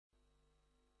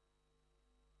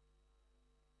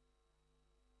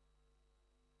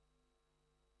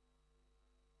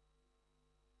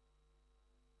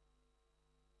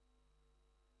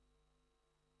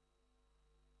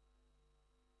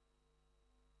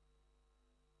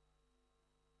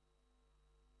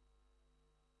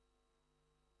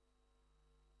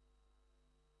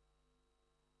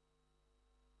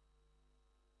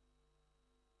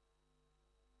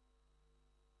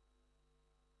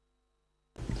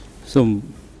Le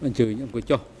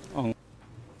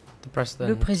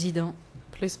président,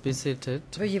 please be seated.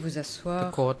 veuillez vous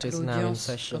asseoir. The court is now in L'audience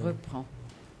session. reprend.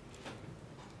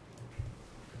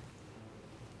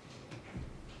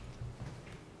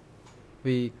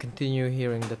 We continue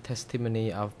hearing the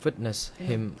testimony of Witness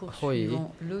Him Huy.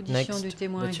 Next,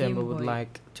 the chamber would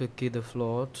like to give the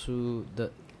floor to the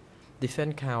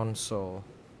defense counsel.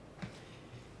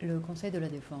 Le Conseil de la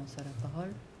Défense a la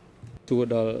parole.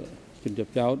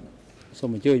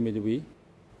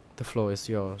 The floor is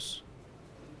yours.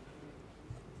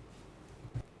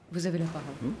 Vous avez la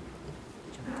parole.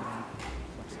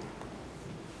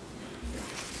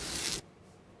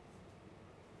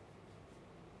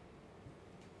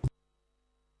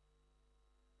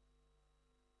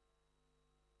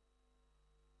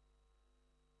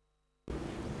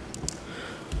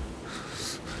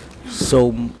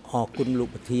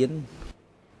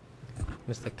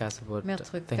 Mr. Caswood, Maître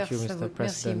thank you, Mr. Caswood.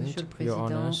 President. Merci, Monsieur le Your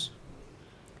Président. honors.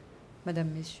 Madame,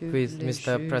 Messieurs With les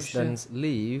Mr. juges, President's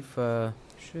leave,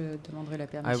 je demanderai la I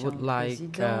permission would du like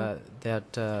Président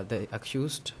that the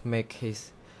accused make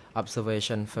his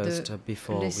observation first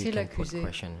before we laisser can put l'accusé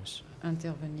questions.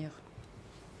 intervenir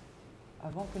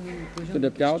avant que nous lui posions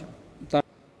des questions.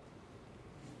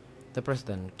 The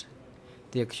President,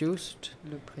 the accused,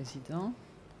 Le Président,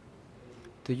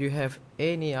 do you have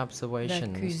any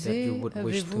observations that you would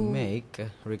wish to avez-vous make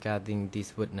regarding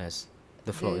this witness?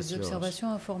 The floor is des yours.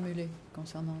 observations à formuler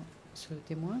concernant ce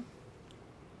témoin?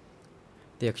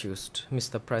 The accused,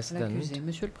 Mr. President, L'accusé,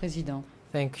 Monsieur le Président,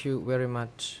 thank you very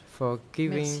much for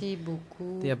giving merci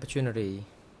beaucoup the opportunity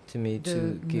to me de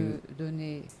to give me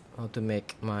donner or to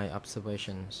make my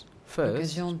observations.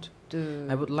 First, l'occasion de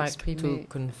I would like to exprimer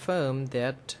confirm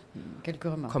that quelques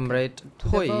remarques. Comrade Tout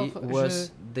Huy d'abord,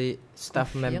 was the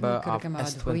staff confirme member que le of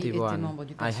camarade Huy était S21. membre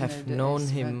du I personnel have de known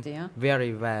him S21.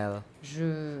 very well,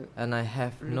 Je and I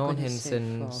have le known him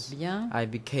connaissais fort since bien. I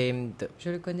became the Je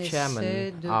le connaissais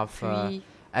chairman of depuis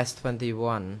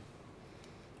S21.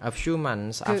 A few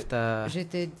months que after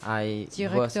j'étais I was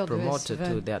directeur de promoted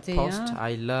to that post, S21.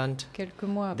 I learned Quelques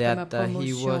mois après ma that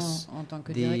he promotion was en tant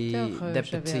que the directeur, j'avais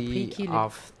appris deputy qu'il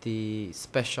of the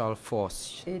Special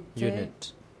Force était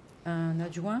Unit. un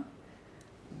adjoint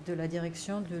de la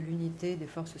direction de l'unité des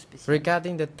forces spéciales.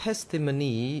 Regarding the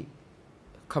testimony,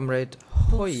 Comrade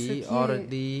Pour ce Huy qui est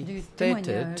already du stated,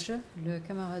 témoignage, le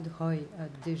camarade Roy a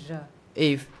déjà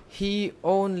if he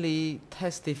only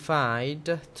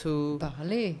testified to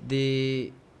parlé.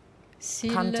 the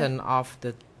S'il content of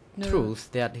the ne truth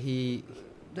that he,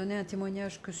 donnait un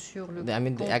témoignage que sur le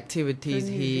the activities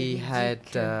contenu he had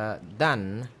véridique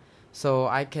done, so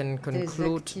I can des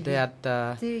conclude that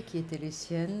activités qui étaient les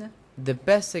siennes, the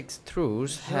basic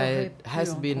truth j'aurais pu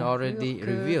has en been conclure already que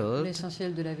revealed,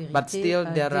 l'essentiel de la vérité but still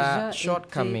a there déjà are été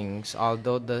shortcomings,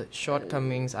 although the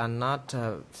shortcomings are not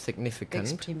significant.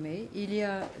 exprimé. Il y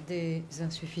a des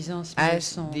insuffisances, mais elles As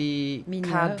sont the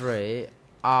mineures. cadre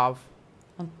of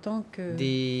En tant que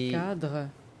the cadre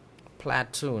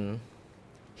platoon,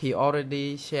 he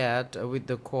already shared with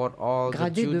the court all the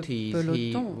gradé de duties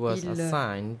he peloton, was il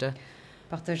assigned,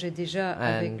 partageait déjà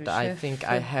avec and le I chef think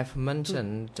I have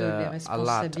mentioned toutes les a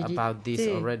lot about this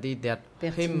responsabilités already, that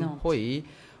Him pertinentes. Huy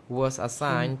was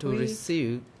assigned to Huy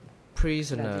receive cela a déjà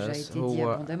prisoners été who dit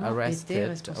were abondamment, était arrested or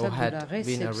responsable de la had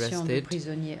been réception de arrested,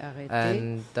 prisonniers arrêtés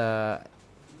and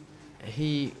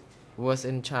he was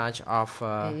in charge of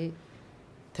et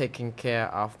taking care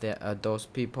of those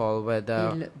people,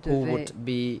 whether il who devait would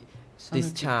be s'en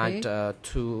discharged occuper.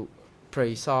 to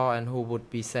Prison and who would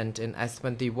be sent in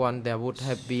S21. There would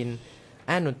have been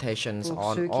annotations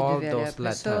Pour ceux on qui all devaient aller à those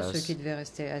Pressor, ceux letters. qui devaient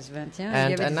rester à S21, il y And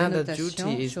avait des another duty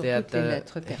annotations is sur that toutes les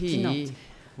lettres pertinentes. he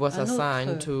was Un autre-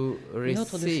 assigned to Une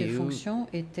autre de ses receive fonctions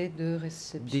était de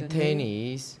réceptionner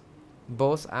detainees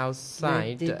both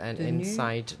outside les and détenus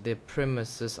inside the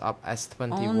premises of en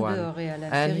S21. dehors et à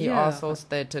And he also l'intérieur.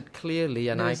 stated clearly,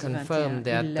 and de I S21. confirm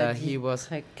Il l'a that dit he was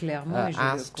très clairement, et je le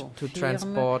asked to confirme,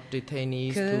 transport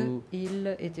detainees to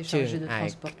qu'il était chargé de Chungak.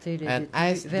 transporter les And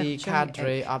as détenus vers the Chungak.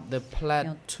 cadre of the Et en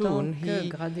platoon, tant que he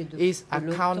gradé de is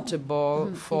peloton,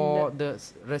 accountable for the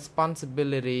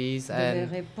responsibilities devait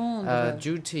and répondre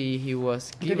duty he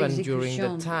was de given during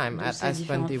l'exécution the time de at ses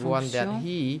différentes S21 that fonctions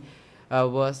he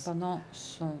was pendant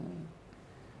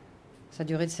sa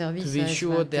durée de service to be à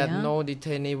sure that S21, no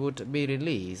detainee would be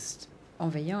released, en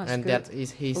veillant à ce and that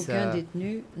is his qu'aucun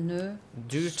détenu ne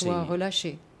duty. soit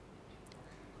relâché.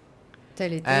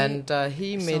 Tel était And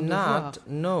he may son devoir. not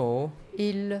know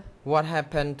Il what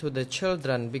happened to the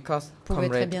children because pouvait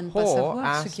très Comrade bien ne pas Ho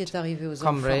savoir ce qui asked est arrivé aux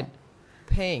Comrade enfants.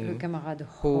 Le Peng, camarade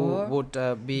who Ho would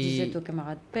disait be au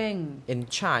camarade Peng, in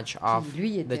charge of qui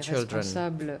lui the était children.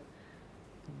 responsable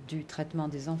du traitement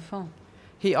des enfants.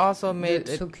 He also made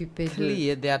it s'occuper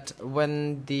clear that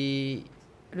when the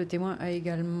Le témoin a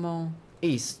également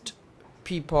East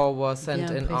people were sent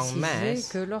bien in en précisé masse,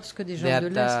 que lorsque des gens de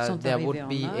l'Est sont there arrivés would en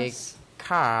be masse, a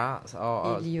car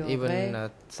or il y even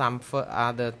aurait some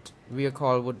other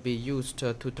vehicle would be used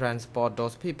to transport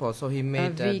those people. So he un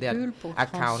made that véhicule pour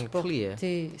account clear.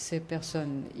 transporter ces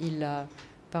personnes. Il a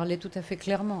parlé tout à fait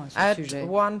clairement à ce At sujet.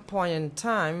 one point in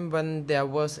time, when there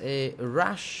was a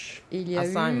rush Il y a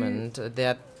assignment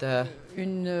that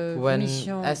une when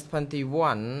mission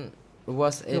S21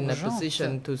 was in a urgente,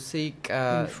 position to seek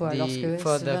une fois, the lorsque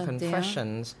further S21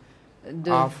 confessions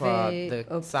of devait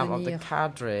some of the obtenir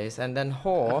cadres, and then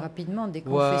Ho rapidement des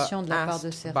were confessions de la part de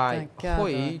asked by certains cadres.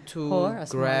 Huy to Ho, à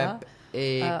ce moment-là, grab a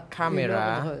a eu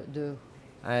camera l'ordre de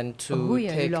and to Huy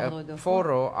a eu take l'ordre de a Ho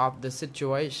photo of the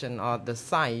situation or the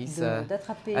size,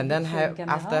 d'attraper and then une caméra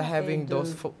after et having de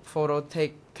those photos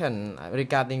taken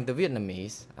regarding the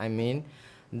Vietnamese, I mean,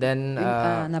 then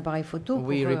un appareil photo pour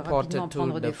we rapidement reported to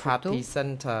prendre the des party photos.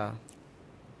 center.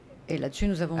 Et là-dessus,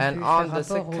 nous avons pu And faire on the rapport au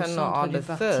second or centre on du the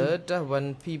parti. third,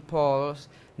 when people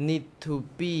need to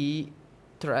be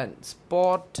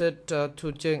transported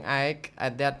to Chiang Ai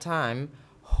at that time,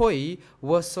 Huy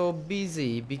was so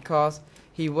busy because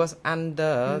he was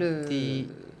under the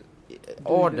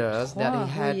orders that he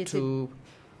had to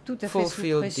tout à fait sous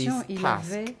fulfill pression. this Il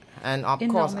task. avait And of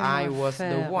course, I énormément à was the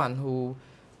faire. one who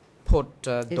put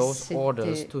Et those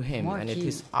orders c'était to him, moi and it qui,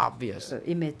 is obvious.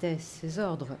 Émettait ces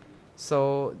ordres.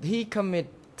 So he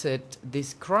committed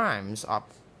these crimes, of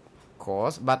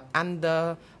course, but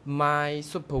under my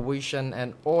supervision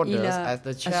and Il orders a as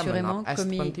the chairman assurément of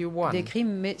commis des S21.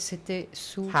 crimes, mais c'était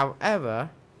sous However,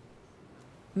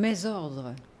 mes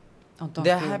ordres en tant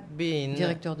there que have been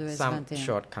directeur de some S21.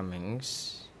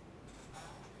 shortcomings.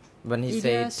 When he Il y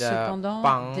a said cependant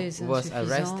Pang des was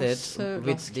arrested insuffisances with the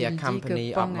lorsqu'il dit que company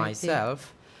of Pang a été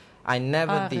myself, I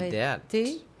never did that.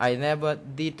 arrêté, I never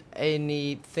did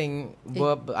anything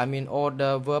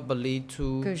order verbally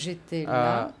to que j'étais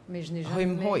là, mais je n'ai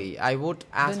Him jamais Huy. I would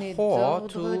ask donné Ho d'ordre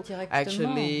to directement,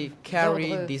 actually carry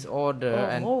d'ordre this order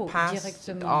and oraux pass it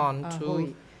directement on à to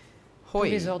Huy. Tous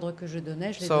les Huy. ordres que je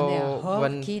donnais, je les So donnais à Ho,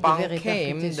 when qui Pang devait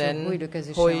came, répercuter sur then Huy le cas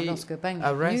échéant. Huy Lorsque Pang est venu,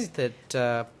 arrested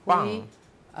Huy Pang.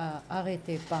 a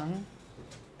arrêté Pang.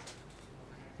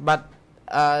 But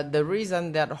the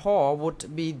reason that Ho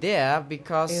would be there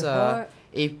because Et Ho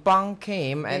if Pang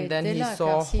came and then était he là, saw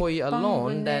car si Huy Pang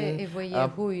alone, venait et then voyait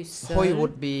Huy seul, Huy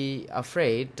would be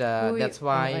afraid. Huy That's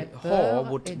why aurait Ho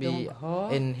peur, would et be donc Ho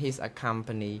in his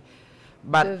company.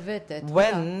 But devait être là.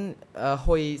 when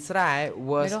Huy Srai Mais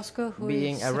was lorsque Huy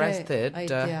being Srai arrested, a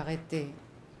été arrêté,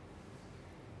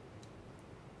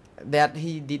 that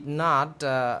he did not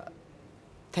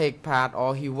take part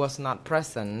or he was not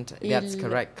present, that's Il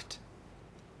correct.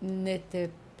 n'était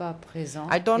pas présent.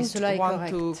 I Et don't cela est want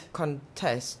correct. to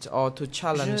contest or to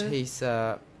challenge Je his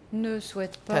ne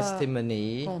souhaite pas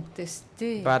testimony,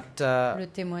 contester but le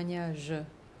témoignage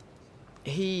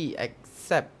he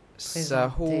accepts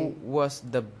présenté. who was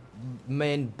the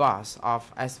main boss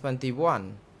of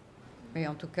S21. Mais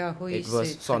en tout cas, Huy It was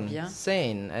sait très Son bien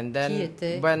Sen, and qui then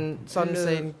était when Son le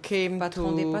Sen came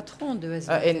patron des to patrons de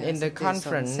S21. in the C'était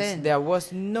conference, Son Sen. there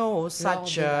was no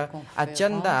such de la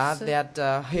agenda conférence,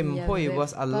 that Him il n'y Huy avait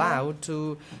was pas allowed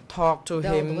to talk to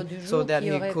him d'ordre du so jour that qui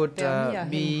he aurait could permis à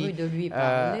Him Huy de lui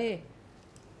parler,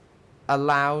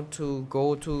 allowed to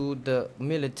go to the de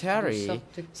military.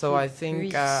 sorte So I qu'il think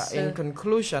puisse in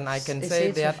conclusion I can essayer say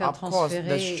de se that faire of course the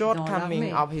transférer shortcoming dans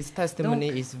l'armée. of his testimony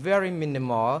Donc, is very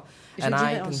minimal, je and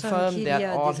I dirais en somme confirm qu'il y that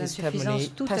a all des his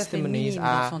insuffisances tout à fait testimonies minimes dans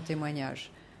are son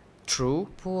témoignage. true.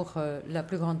 Pour la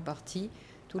plus grande partie,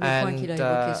 tous les points qu'il a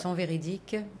évoqués sont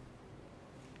véridiques.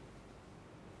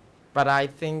 But I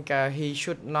think he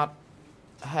should not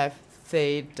have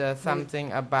said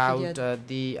something about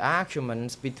the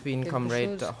arguments between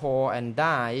Comrade Ho and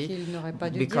Dai, Qu'il n'aurait pas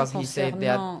dû because dire he said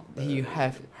that concernant he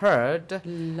have heard,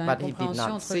 but he did l'incompréhension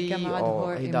not entre le see camarade or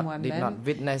Ho he et did not moi-même.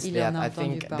 witness Il that. en a I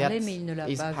entendu think parler, that mais il ne l'a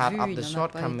is pas part vu, of il the n'en a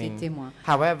pas été shortcoming. témoin.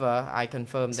 However, I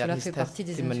confirm that Cela his fait partie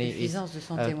des testimony is insuffisances de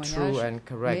son true témoignage, and mais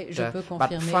correct. je peux But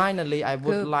confirmer finally, I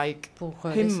would que like pour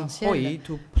Him l'essentiel, Huy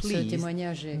to ce please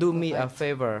témoignage est do me a correct.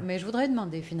 favor. Mais je voudrais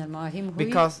demander finalement à Him Huy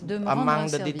Because de me rendre among un the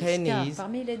service, car detainees,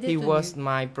 parmi les he was détenus,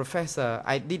 my professor.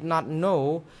 I did not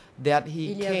know that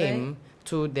he il y avait came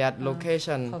to that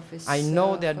location. professeur I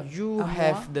know that you à moi.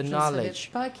 have the Je ne knowledge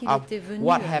savais pas qu'il of était venu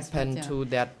what à happened S21. to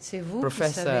that C'est vous qui savez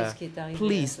professor. ce qui est arrivé à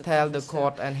Please ce tell the professeur.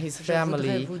 court and his Je voudrais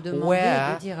family vous demander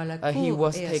where de dire à la he cour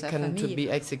was et à sa taken to famille be où il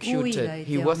a executed. été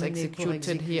He was emmené pour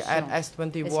executed here exécution. at Est-ce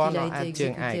S21 qu'il or a été at Chiang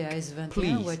exécuté à Ai. S21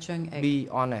 ou à Please Chiang Ai? be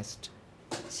honest.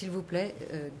 S'il vous plaît,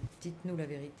 dites-nous la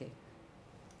vérité.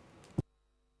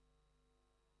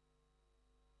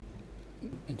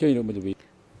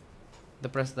 The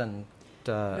President,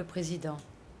 Le président.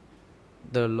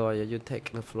 the lawyer, you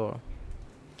take the floor.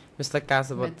 Mr.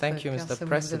 Kasabot, Maître thank you, Mr. Kasabot,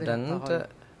 vous avez la President, parole.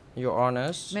 Your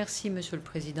Honors. Merci, Monsieur le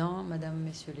Président, Madame,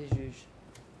 Messieurs les juges.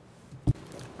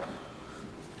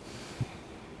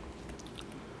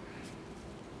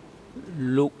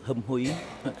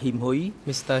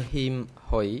 Mr. Him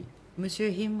Huy, Monsieur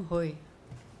Him Huy,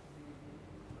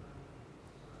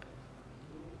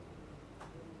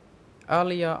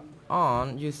 earlier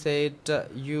on you said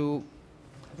you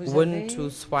vous went avez to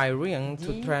Svay Rieng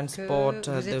to dit transport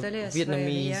que vous êtes allé the à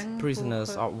Vietnamese Svay Rieng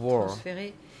prisoners pour of war.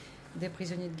 transférer des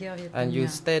prisonniers de guerre And you vietnamiens.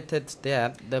 stated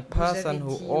that the person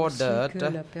who dit aussi que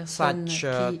ordered la personne such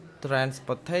qui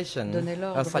transportation, donnait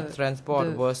l'ordre such transport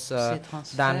de was ces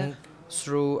transferts done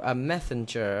through a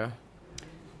messenger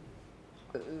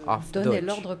of donnait Deutsch.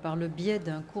 l'ordre par le biais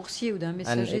d'un coursier ou d'un And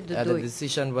messager de the Deutsch,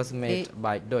 decision was made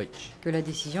by Deutsch. que la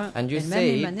décision And you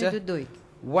elle-même émanait said de Deutsch.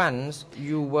 Once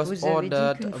you was Vous avez dit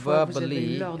ordered qu'une fois, vous avez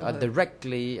eu verbally, l'ordre,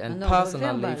 directly and un ordre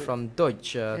personally verbal, from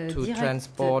Deutsch to direct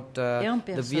transport et en the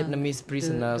personne Vietnamese de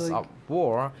prisoners Deutsch of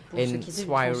war pour in ce qui est du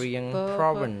Svay Rieng transport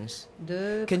province.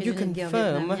 de Can you prisonniers de guerre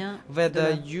confirm vietnamiens de whether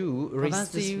la you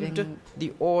province de received Svay Rieng?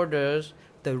 the orders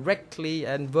directly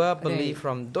and verbally Allez.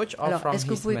 from Deutsch or Alors, from est-ce que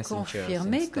vous his pouvez messengers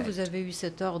confirmer que instead? vous avez eu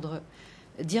cet ordre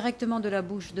directement de la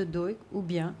bouche de Deutsch ou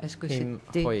bien est-ce que Him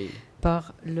c'était Huy.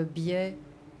 par le biais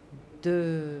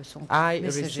de son I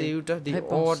messager? received the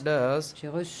Réponse. orders J'ai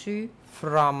reçu,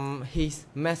 from his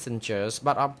messengers,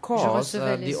 but of je course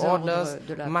recevais the les orders ordres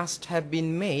de la must have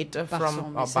been made par from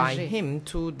son by messager. him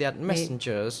to that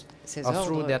messengers ces or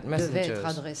through ordres that devaient être messengers.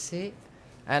 adressés.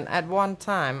 And at one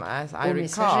time, as I Au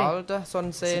messager. recalled,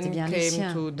 Son C'était Sen bien les came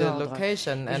siens to the d'ordre.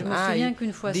 location, Et je and me souviens I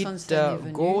qu'une fois did Son Sen est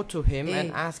venu go to him et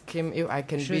and ask him if I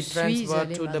can je be suis transferred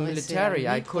allée to the m'adresser à military. lui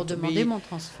I pour could demander be mon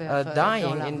transfert dans dying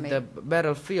in l'armée. the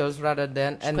battlefields rather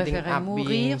than Je ending préférais up being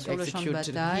mourir sur le champ de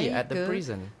executed bataille here at the que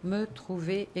prison. me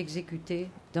trouver exécuté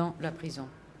dans la prison.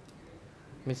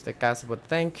 Mr. Kasabot,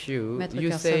 thank you. Maître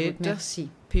You Karsabot, said merci.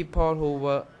 people who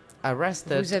were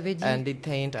arrested Vous avez dit and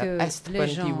detained at que les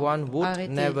gens S21 would arrêtés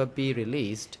never be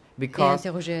released Et because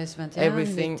interrogé à S21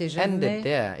 everything n'était ended jamais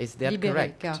there. Is that libéré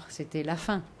correct? car c'était la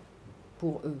fin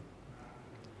pour eux.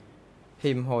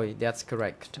 Him Huy, that's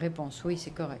correct. Réponse, oui, c'est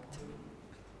correct.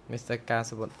 Mr.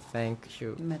 Kasabot, thank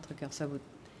you. Maître Karsabot,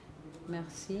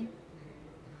 merci.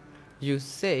 You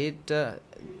said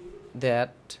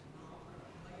that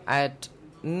at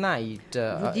night,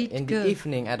 Vous dites in the que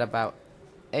evening at about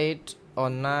 8 or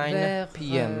 9 vers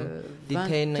p.m., 20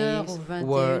 detainees ou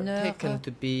were 21 taken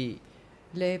to be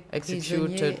les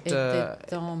prisonniers executed étaient to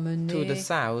the emmenés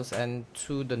south and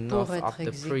to the north of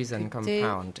être the prison exécutés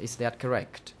compound. Is that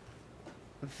correct?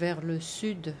 vers le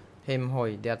sud Him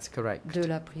Huy, that's correct. de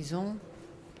la prison.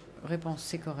 Réponse,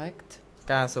 c'est correct.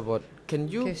 Kasabot, can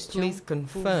you Question, please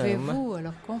confirm pouvez-vous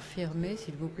alors confirmer,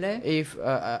 s'il vous plaît, if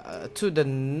to the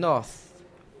north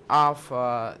of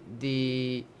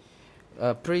the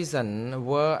prison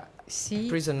were si vers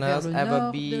prisoners le ever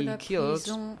nord de be la killed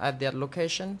prison, at that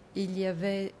location? il y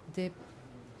avait des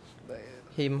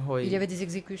Him Huy. Il y avait des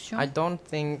exécutions? I don't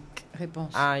think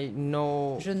Réponse. I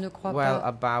know Je ne crois well pas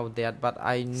about that, but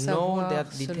I know savoir that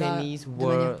cela detainees de manière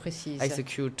were précise.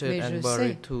 executed Mais and je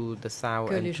buried sais to the south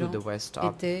que and les to gens the west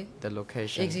of étaient the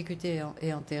location. exécutés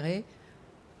et enterrés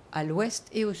à l'ouest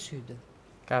et au sud.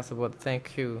 Kasabot,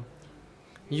 thank you.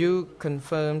 You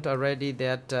confirmed already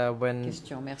that when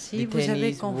Question, merci. Vous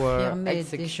avez detainees were confirmé déjà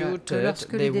que executed, lorsque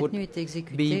they les would détenus étaient be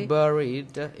exécutés,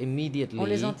 buried on les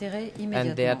immediately enterrait and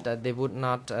immédiatement. that they would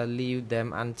not leave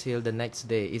them until the next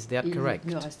day. Is that Ils correct?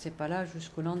 ne restaient pas là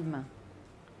jusqu'au lendemain.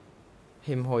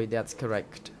 Him Huy, that's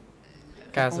correct.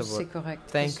 Réponse, Kasabot, c'est correct.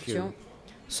 thank Question, you.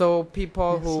 So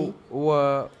people Merci. who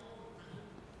were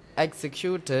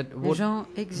executed les would gens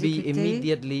be exécutés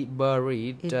immediately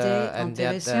buried étaient and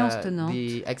enterrés that séance tenante.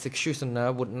 the executioner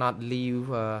would not leave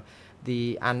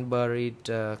the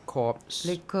unburied corpse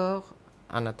Les corps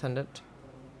unattended.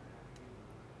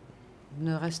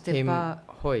 ne restaient Him pas,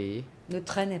 Huy, ne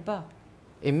traînaient pas.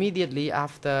 immediately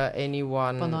after any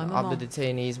one Pendant un of the moment.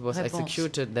 detainees was Réponse.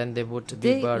 executed, then they would be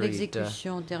Dès buried.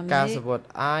 l'exécution terminée, Kasabot,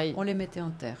 I on les mettait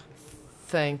en terre.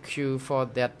 thank you for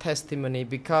that testimony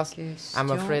because I'm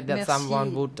Question, afraid that merci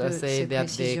someone would de say ces that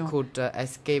they précisions. could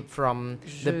escape from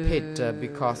the pit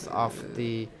because of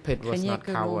the pit was Craignais not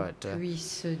que l'on covered.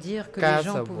 puisse dire que les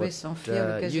gens Kasabot, pouvaient s'enfuir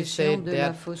le cas you échéant said de la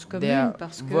that fosse there commune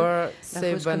parce que were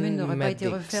fosse commune n'aurait pas été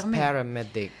medics, refermée.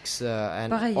 paramedics, and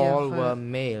Par ailleurs, all were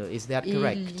male. Is that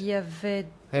correct? il y avait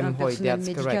Un Huy, personnel that's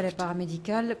médical et correct.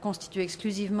 paramédical constitué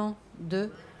exclusivement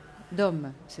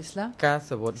d'hommes, c'est cela? ការ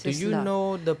សវត្ត Do C'est you cela. know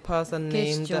the person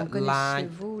named Question. Lai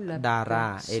Connaissez-vous la Dara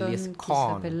alias personne qui Khan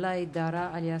s'appelle Lai Dara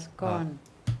alias Khan?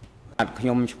 អត់ខ្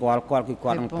ញុំស្គាល់គាត់គឺ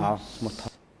គាត់នឹងប្រើ Réponse. ឈ្មោះថ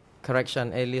Correction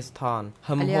alias Thon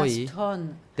Him Alias Huy Thon.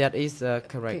 That is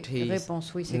correct. Ok, His réponse,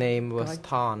 oui, c'est name was correct.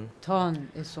 Thon. Thon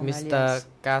est son Mr. alias.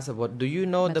 Kasavot, do you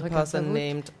know the Maître person Kasavut.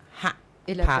 named Ha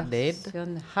Et la Padet?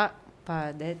 personne Ha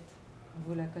Padet,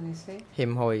 vous la connaissez?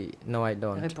 Him Huy? No, I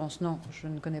don't. Réponse non, je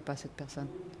ne connais pas cette personne.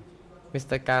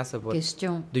 Mr. Kasavot,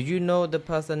 Question. do you know the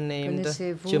person named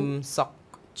Connaissez-vous Chum Sok?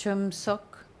 Chum Sok?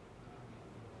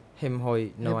 Him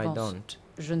Huy? No, I Réponse. don't.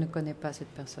 Je ne connais pas cette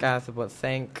personne. Kasavot,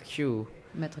 thank you.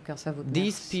 Maître Karsavut,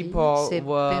 These merci. people Ces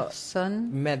were personnes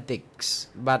medics,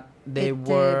 but they étaient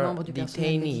were membres du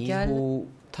personnel detainees médical, who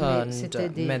turned c'était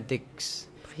des medics.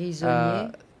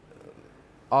 prisonniers.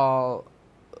 All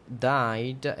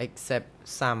died except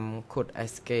some could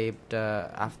escape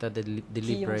after the Qui ont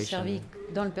deliberation. servi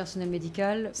dans le personnel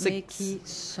médical, mais Six. qui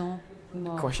sont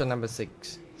morts. Question number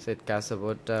 6, said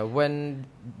Kasavut. When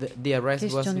the arrest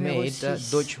was Question numéro made,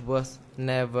 6. Deutsch was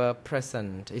never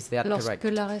present. Is that correct?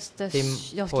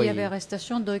 Lorsqu'il y Huy. avait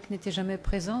arrestation, Doik n'était jamais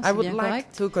présent, I c'est would bien like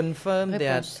correct? to confirm that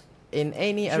Réponse. in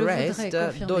any Je voudrais arrest,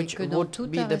 confirmer Deutsch que dans would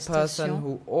toute be the person arrestation,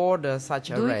 who ordered such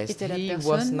Doik arrest. était la He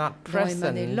was personne not dont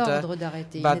émanait present, l'ordre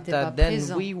d'arrêter. Il but n'était pas then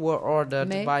présent. we were ordered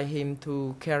Mais by him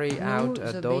to carry out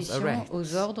Nous those obéissions arrests.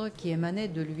 aux ordres qui émanaient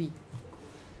de lui.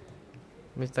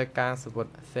 Mr. Kasavut,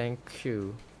 thank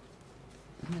you.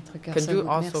 Maître Can you Karsavut,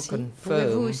 also merci.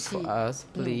 Pouvez-vous confirm aussi for us,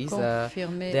 nous please,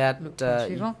 confirmer that le point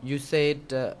suivant? you said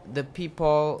the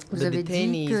people, Vous the avez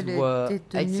dit que detainees les were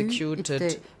détenus executed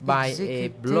étaient by a exécutés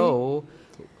blow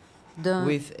d'un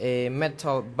with a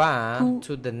metal bar coup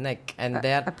to the neck, and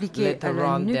that appliqué à later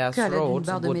la on nuque their à l'aide d'une throats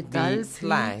barre de would métal, be puis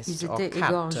sliced ils or étaient cut.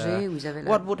 égorgés, vous avez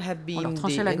What would have on leur been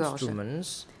tranchait the la gorge.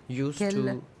 instruments used Quel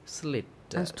to slit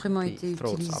instrument the était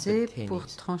throats of the utilisé pour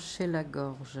detainees? trancher la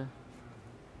gorge?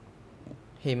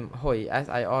 Him Huy, as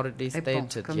I already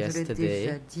Réponse. stated Comme je l'ai déjà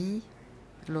yesterday, dit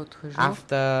l'autre jour,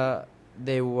 after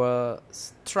they were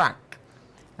struck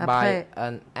by après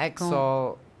an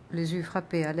axle les eut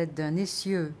frappés à l'aide d'un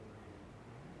essieu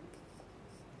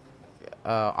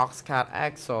oxcart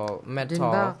axle d'une metal,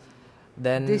 barre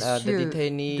then the d'essieu de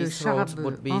detainees' throats charbeux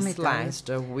would be en métal, sliced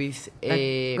with la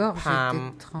a gorge palm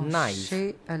était knife,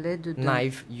 tranchée à l'aide d'un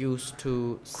knife used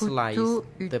to slice couteau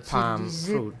the palm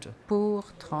utilisé fruit. pour I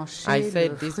trancher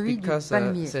said le this fruit du because,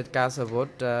 palmier. said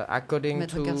Kasavut, according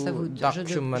Maître to Karsavut,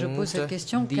 je pose cette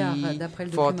question car d'après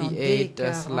le document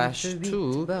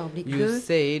D48/2, you D48/2,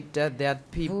 said that vous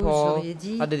people, auriez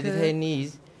dit the que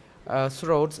detainees'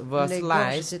 throats were les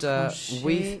gorges sliced étaient tranchées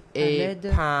with à a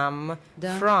l'aide palm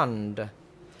d'un frond.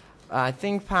 I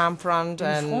think palm frond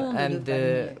fronde and de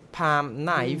the palmier. palm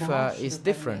knife branche is de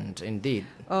different indeed.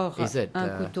 Or, Is it, un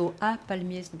couteau à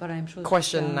palmier, ce n'est pas la même chose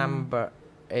Question qu'un- number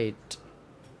 8,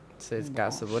 says Branche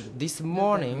Kasavut. This de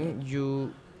morning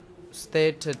you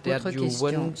stated that Autre you question.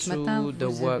 went Ce matin, to the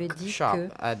vous avez dit workshop que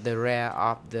at the rear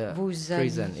of the Vous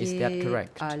prison. Is that alliez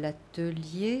correct? à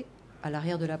l'atelier à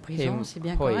l'arrière de la prison, Him c'est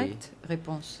bien Huy. correct?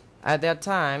 Réponse. At that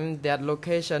time, that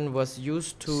location was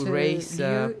used to Ce raise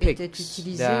lieu était pigs.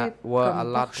 utilisé There were a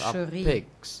comme lot of porcherie.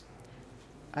 pigs.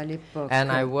 À l'époque, And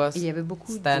I was il y avait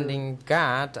beaucoup standing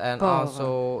guard and porcs.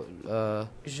 also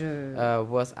Je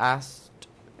was asked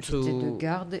j'étais de to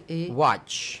garde et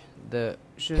watch the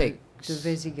je pigs.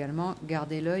 devais également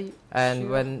garder l'œil And sur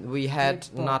when we had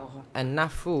les not porcs.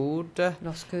 enough food,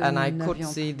 Lorsque and I nous could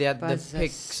n'avions see that pas the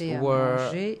pigs assez à were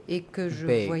manger et que je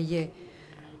big. voyais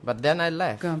but then I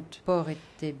left. qu'un porc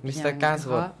était bien Mr. Kasvot,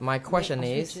 gras. my question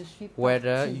Mais is ensuite, je suis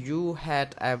whether partie. you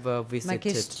had ever Ma visited that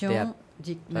question,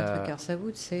 dit Maître uh,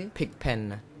 Karsavut, c'est pig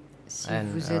pen si and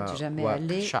vous êtes jamais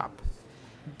allé workshop.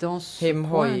 dans ce Him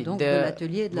coin Huy, donc de the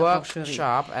l'atelier et de la porcherie.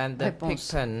 workshop and the pig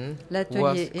Réponse. pen was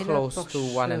L'atelier et la close to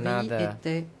one porcherie another.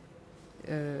 étaient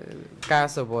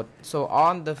Kasavut. So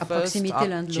on the 1st proximité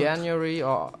l'un of de l'autre. January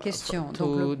or Question.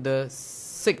 to Donc, the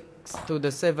 6th to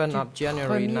the 7th of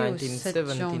January 1er au 7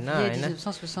 janvier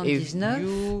 1979, if 1979,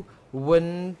 you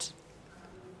went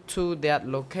to that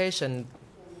location,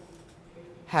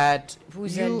 had vous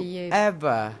you alliez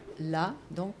ever là,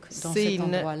 donc dans cet seen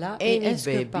endroit-là, et any est-ce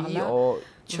que par baby là, or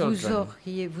children?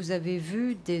 vous avez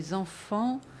vu des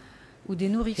enfants ou des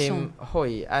nourrissons? Him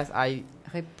Huy, as I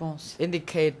Réponse.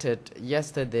 indicated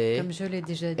yesterday, Comme je l'ai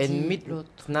déjà in dit mid l'autre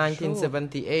jour,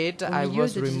 1978, I milieu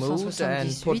was de removed and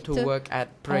put to 1978, work at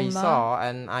Presa,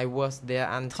 and I was there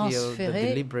until the transféré,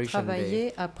 deliberation day.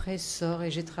 travaillé après sort et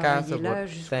j'ai travaillé là Kasavut,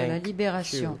 jusqu'à la thank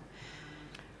libération. you.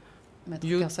 Maître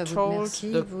You Karsavoud, told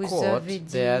merci. the Vous court avez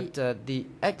dit that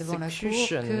the devant la cour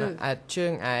execution que at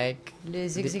Cheung Ek,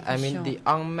 les I mean exécutions the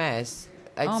en masse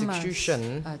en masse execution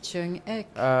à Cheung Ek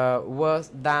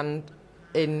was done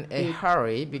in a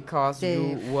hurry because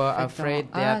you were afraid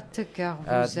that car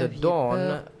vous the aviez dawn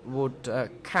peur would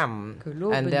come que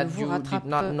l'aube and ne that vous you rattrape. did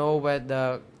not know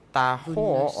whether Vous Tahor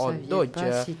ne or saviez Doj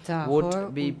pas si Tahor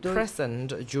would be ou Doj present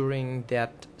during that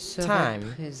serait time.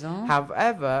 présent.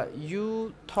 However,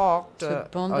 you talked or you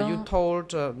Cependant,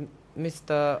 told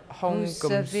Mr. Hong vous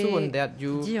Kum Soon avez that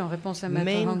you dit en réponse à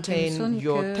Maître Hong Kum maintain Soon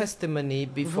your que testimony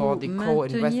before vous the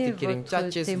mainteniez co-investigating votre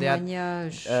judges that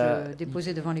témoignage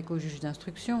déposé devant les co-juges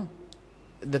d'instruction.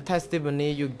 the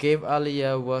testimony you gave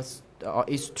earlier was or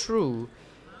is true.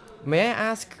 May I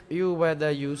ask you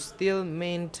whether you still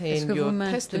maintain que your vous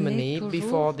maintenez testimony toujours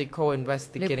before the les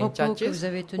co-investigating propos que judges, vous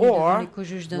avez tenus devant or les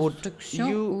co-juges would d'instruction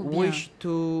you ou bien wish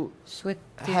to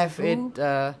have souhaitez-vous it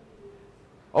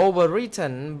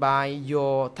overwritten by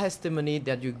your testimony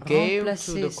that you gave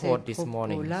to the remplacer court ces this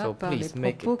morning? propos-là So par please les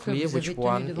make propos it que clear vous which avez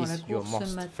one tenus devant la is your cour ce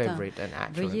most matin. favorite and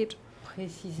Veuillez accurate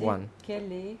préciser one.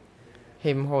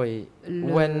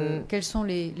 Quels sont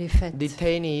les faits.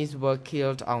 Detainees were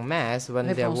killed en masse, when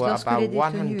there Réponse. were Lorsque about les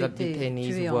détenus 100 étaient detainees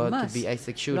tués en were to masse, be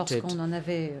executed lorsqu'on en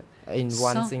avait in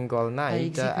 100 one single à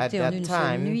night, at exécuter en that une seule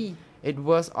time nuit, it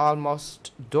was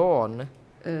almost dawn,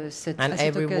 à and cette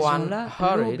everyone occasion-là,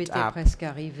 hurried l'aube était up presque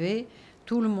arrivée,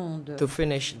 tout le monde to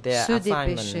finish their se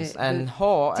assignments, dépêchait and de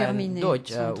Ho and terminer Doj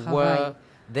son travail. were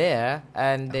there,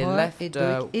 and they Roy et left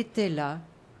Doj étaient là,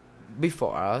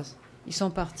 before us, ils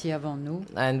sont partis avant nous,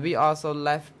 and we also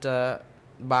left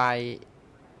by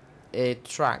a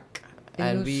truck, et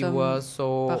and nous we sommes were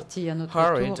so partis à notre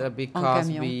hurried tour en because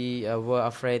camion. we were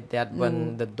afraid that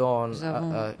when the dawn Nous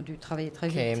avons dû travailler très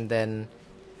vite, came, then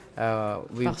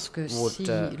we parce que si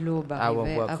would l'aube our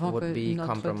arrivait work avant would que be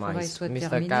notre travail compromised. soit Mr.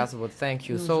 terminé, Karsavoud, thank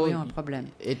you. nous So aurions un problème.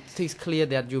 it is clear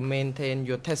that you maintain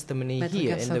your testimony Maître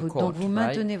here in the Karsavoud, court, donc vous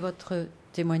right? maintenez votre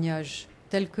témoignage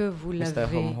tel que vous Mr.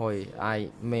 l'avez Him Huy, I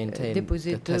maintain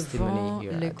déposé the testimony devant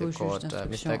here les at the co-juges court.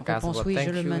 d'instruction. Mr. Réponse Karsavoud, oui, je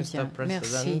thank le you, maintiens. Mr. Merci,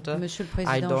 President. Monsieur le I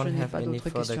Président, don't je n'ai have pas any d'autres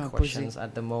further questions à poser. questions at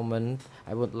the moment.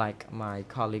 I would like my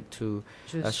colleague to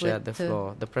Je share the souhaite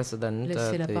floor. The President,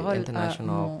 laisser la the parole à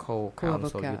International mon Co-Counsel, you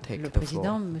co-avocat. take Le the floor.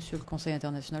 Président, Monsieur le Conseil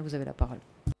international, vous avez la parole.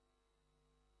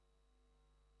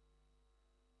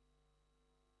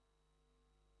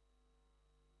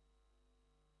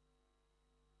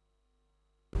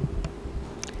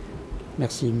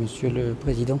 Merci, Monsieur le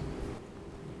Président.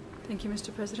 Thank you,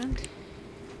 Mr. President.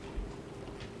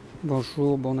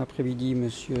 Bonjour, bon après-midi,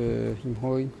 Monsieur Him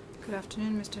Huy. Good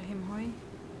afternoon, Mr. Him Huy.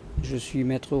 Je suis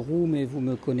Maître Roux, mais vous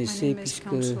me connaissez My name is puisque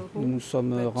Counsel nous Roux, nous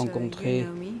sommes but, rencontrés you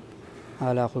know me,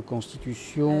 à la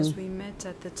reconstitution as we met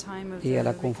at the time of et à the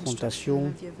la reconstruction confrontation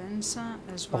of the events,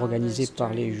 as well organisée as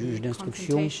par les during juges the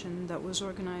d'instruction. confrontation that was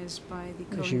organized by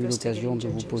the J'ai eu l'occasion de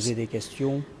vous co-investigating poser judges. des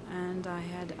questions And I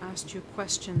had asked you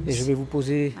questions. et je vais vous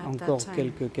poser at that encore time.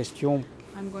 quelques questions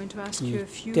I'm going to ask qui you a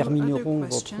few termineront other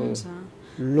votre questions,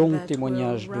 long that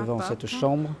témoignage will wrap devant up, cette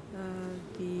chambre.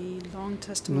 the long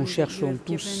testimony Nous that you cherchons have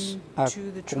tous given à to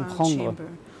the trial comprendre chamber.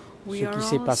 We ce are qui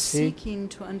s'est all passé seeking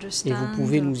to et vous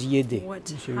pouvez understand nous y aider, what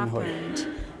Monsieur Him Huy. happened.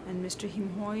 And Mr. Him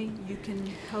Huy, you can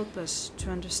help us to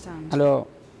understand. Alors,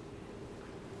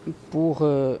 pour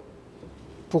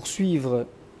poursuivre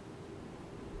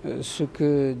ce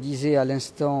que disait à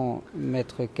l'instant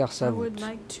Maître I Karsavoud, would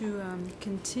like to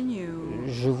continue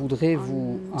je voudrais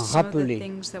vous on some of the rappeler,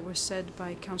 things that were said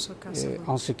by Counsel Karsavoud.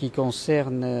 en ce qui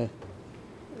concerne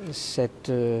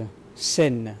cette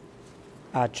scène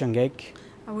à Changek,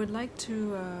 I would like to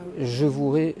je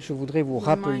voudrais vous remind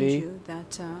rappeler you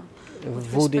that with vos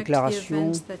respect to the déclarations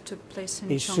events that took place in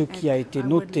et ce qui a été I would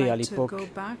noté à like to l'époque go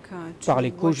back, par to les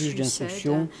what co-juges you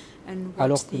d'instruction said, and what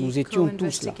alors que the nous étions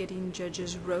tous là. co-investigating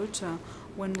judges wrote,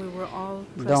 when we were all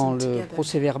Dans present le together.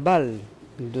 procès-verbal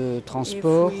de If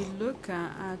transport we look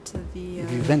at the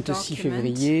du 26 document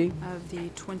février, of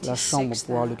the la Chambre 26th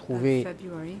pourra le trouver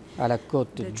February, à la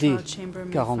cote the D trial chamber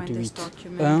may find this 48.1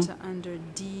 document under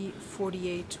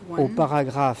D48.1, au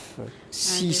paragraphe and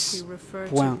if we refer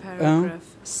to 6.1, paragraph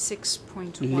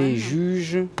 6.1, les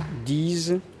juges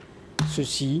disent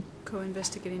ceci: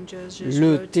 co-investigating judges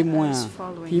le wrote témoin as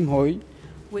following. Him Huy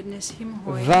Witness Him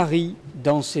Huy varie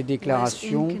dans ses was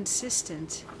déclarations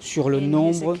inconsistent sur le in his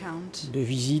nombre account de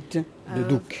visites de of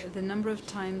Duc. the number of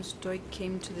times Doig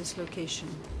came to this location.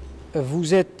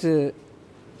 Vous êtes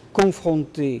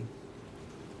confronté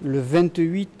le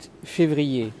 28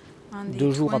 février, On the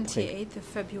 2 jours après, 28th of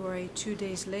February, 2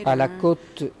 days later, à la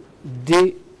cote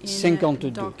in D52.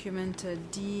 document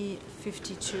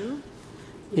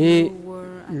D52, Et you were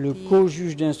at le the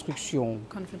co-juge d'instruction,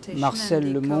 confrontation Marcel and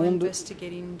the Lemonde,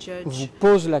 co-investigating vous judge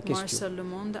pose la question. Marcel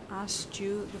Lemonde asked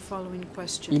you the following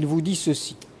question. Il vous dit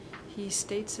ceci. He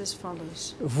states as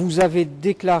follows. Vous avez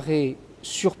déclaré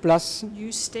sur place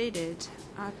You stated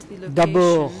at the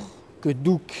d'abord location que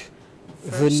Duc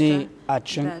first venait à that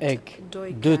Cheng-Ek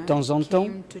Doika de temps en temps,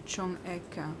 came to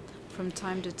Chong-ek from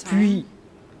time to time, puis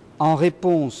en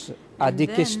réponse à and des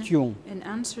then, questions in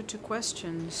answer to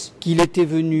questions qu'il était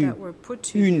venu that were put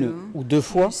to une you, ou deux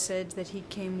fois, you said that he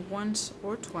came once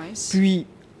or twice, puis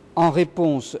en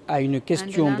réponse à une and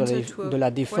question in de answer la, to a de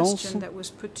la défense, question that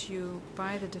was put to you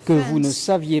by the que vous ne defense,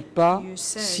 saviez pas you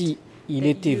said si il that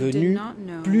était you did venu not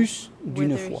know plus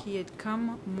d'une whether fois. he had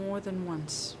come more than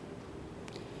once.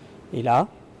 Et là,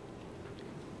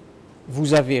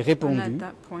 vous avez And at répondu,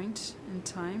 that point in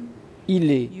time, il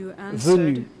est you venu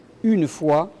answered, une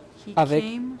fois he avec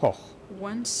came Hor.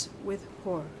 once with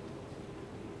Hor.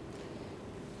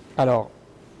 Alors,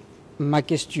 ma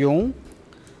question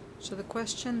So the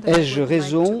question that I Ai-je would like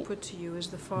raison to put to you is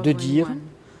the de following dire one.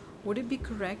 Would it be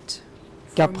correct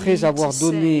for qu'après me avoir to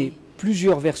donné say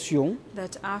plusieurs versions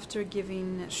that after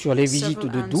giving sur les visites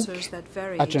several de Duc answers that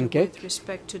à varied Cheng-ek, with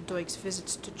respect to Doik's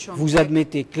visits to vous Chong-ek,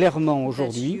 admettez clairement that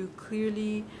aujourd'hui you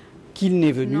clearly qu'il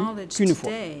n'est venu acknowledge qu'une fois?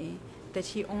 today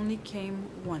that he only came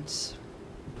once?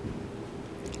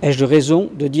 Ai-je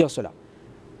raison de dire cela?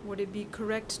 Would it be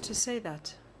correct to say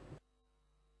that?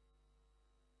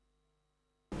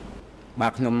 បា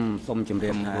ទខ្ញុំសូមជម្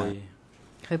រាបថា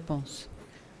Réponse.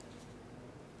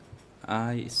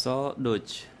 I saw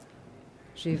Dutch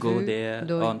J'ai go vu there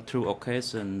Doik on two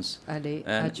occasions, aller à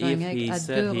and if Chong-ek he à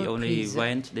said deux he only reprises.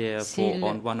 went there for S'il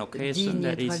on one occasion, dit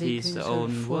that n'y is être allé his qu'une seule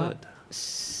own fois, word.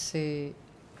 c'est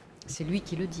lui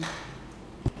qui le dit.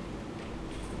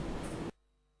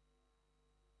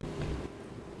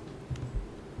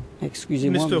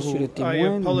 Excusez-moi, Mr. monsieur le Hu, I témoin, nous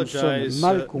sommes apologize,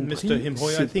 mal compris. Mr. Him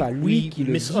Huy. I C'est pas think lui we qui le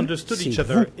dit, misunderstood each c'est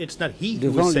other. vous It's not he who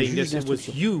devant was le saying juge this, it was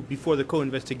d'instruction. you before the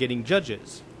co-investigating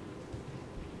judges.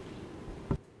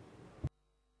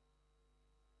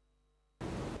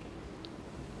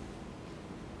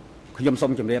 "ខ្ញុំសូ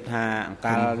មជម្រាបថាអង្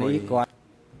កាលនេះគាត់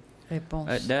Réponse.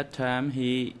 At that time,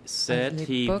 he said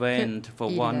he l'époque, went for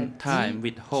il a one dit time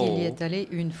with qu'il y Ho, est allé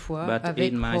une fois but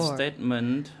avec in my Hor.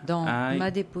 statement, Dans ma I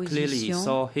clearly déposition,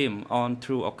 saw him on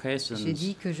two j'ai occasions.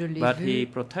 dit que je l'ai But he vu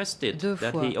protested deux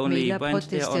that fois, he mais only il a went there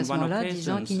protesté à on ce one moment-là,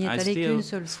 disant occasion. qu'il n'y est I allé qu'une still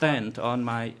seule fois. stand on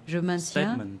my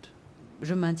statement.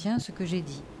 Je maintiens ce que j'ai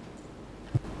dit.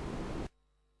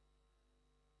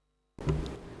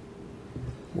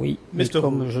 Oui, mais Mr.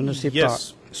 comme Hu, je ne sais yes, pas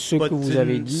ce que but vous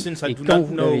avez dit since I et do quand not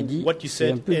vous know l'avez dit, what you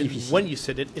c'est un said peu and difficile. when you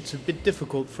said it, it's a bit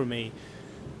difficult for me.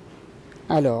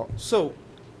 Alors, So,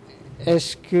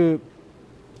 est-ce que,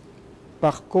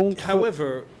 par contre,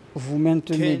 however, vous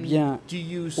maintenez can bien do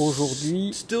you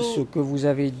aujourd'hui still ce que vous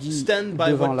avez dit stand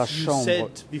by devant what la you Chambre said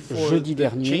before jeudi the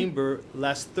dernier chamber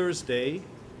last Thursday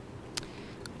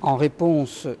en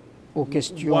réponse aux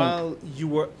questions while you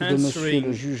were de monsieur le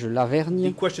answering juge the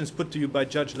Lavergne? questions put to you by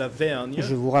Judge Lavergne?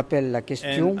 Je vous rappelle la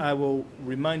question. And I will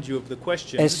remind you of the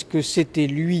question. Est-ce que c'était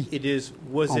lui,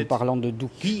 Was en it parlant de Duc,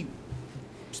 he, qui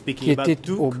speaking about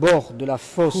était au Duke, bord de la who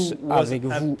fosse was avec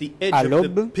at vous the edge à of the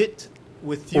l'aube pit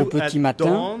with au you petit at matin,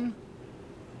 dawn,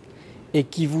 et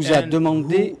qui vous a and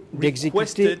demandé who d'exécuter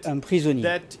requested un prisonnier?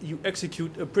 that you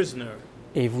execute a prisoner?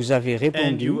 Et vous avez And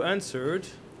répondu, you answered,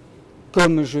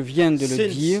 comme je viens de le since,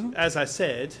 dire, as I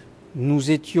said, nous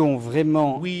étions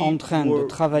vraiment we en train de were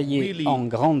travailler really en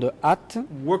grande hâte.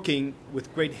 working with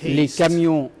great Les haste,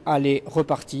 camions allaient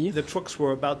repartir. the trucks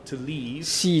were about to leave,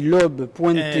 Si l'aube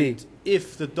pointait, and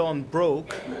if the dawn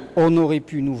broke, on aurait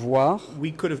pu nous voir.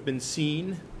 we could have been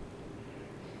seen,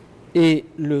 Et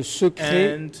le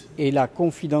secret and et la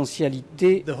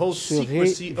confidentialité the whole seraient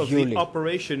secrecy of the violés.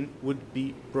 operation would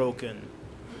be broken.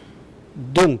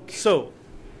 Donc, So,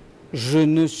 je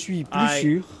ne suis plus I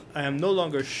sûr I am no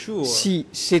longer sure si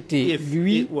c'était if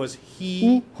lui it was he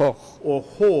ou Hor. or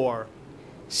Hor.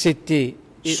 C'était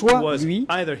It soit was lui,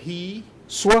 either he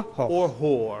soit Hor, or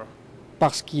Hor,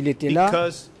 parce qu'il était là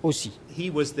because aussi. he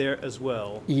was there as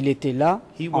well. Il était là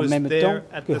He en was même there temps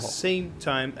at que the Hor. same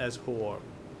time as Hor.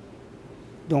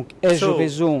 Donc, ai-je So,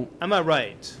 raison am I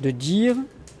right de dire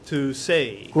to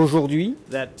say qu'aujourd'hui,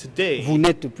 that today vous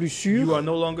n'êtes plus you are sûr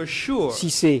no longer sure si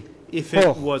c'est if it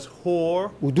Hor was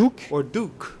Hor ou Duc or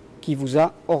Duke qui vous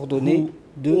a ordonné who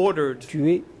de ordered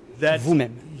tuer that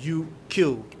vous-même? you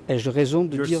kill? Ai-je raison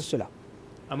de Yours- dire cela?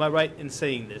 Am I right in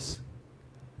saying this?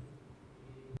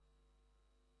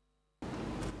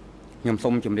 ខ្ញុំសូ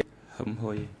មជម្រាប Him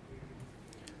Huy.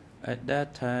 At that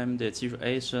time, the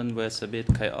situation was a bit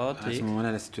À ce chaotic,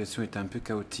 moment-là, la situation était un peu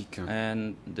chaotique.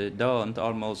 and the dawn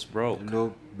almost broke.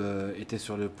 L'aube était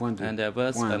sur le point de And there was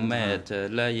a poindre. mat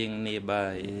laying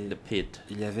nearby Et the pit.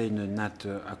 il y avait une natte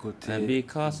à côté And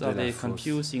because de of la the fosse.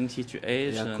 confusing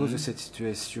Et à cause de situation, cette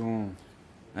situation,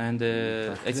 and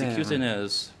the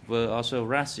executioners were also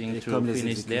rushing et to comme les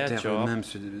finish their exécuteurs job, eux-mêmes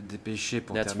se dépêchaient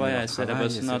pour that's terminer why I leur said I travail,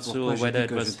 was et not c'est sure pourquoi j'ai whether dit it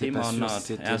que was je n'étais him pas or sûr not, si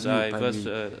c'était as lui ou I pas was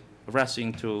lui.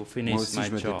 rushing to Moi finish aussi, my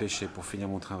je me job. dépêchais pour finir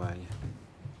mon travail.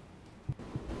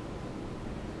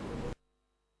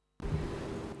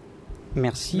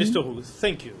 Merci. Mr. Hu,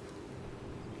 thank you.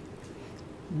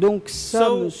 Donc ça,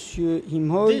 So, Monsieur Him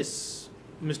Huy, This,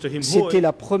 Mr. Him c'était Huy,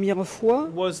 la première fois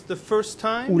was the first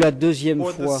time ou la deuxième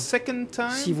or the fois? second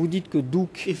Si time? vous dites que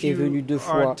Duke If est you venu 2 are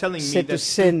fois, telling me cette that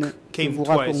scène Duke que came vous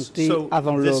twice, racontez so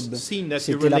avant this l'aube, scene that you're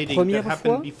c'était la relating première that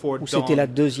fois happened before ou c'était la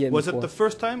dawn, deuxième was it fois? the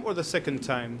first time or the second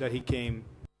time that he came?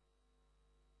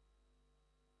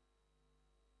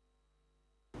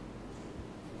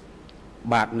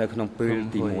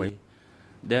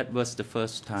 That was the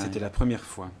first time. C'était la première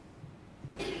fois.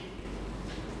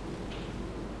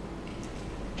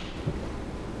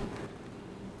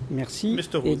 Merci.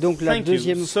 Mr. Hu, Et donc la thank you.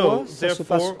 deuxième So, fois, ça se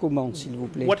passe therefore, comment, s'il vous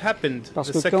plaît? What happened Parce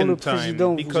the que quand le second time? président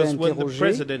vous a Because when the interrogé,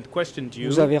 president questioned you,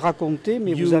 Vous avez raconté,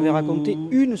 mais vous you avez raconté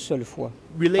une seule fois,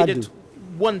 pas related deux.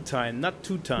 one time, not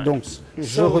two times. Donc, je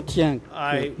So, retiens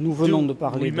I que nous venons do de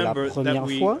parler de la remember that première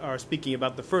we fois. are speaking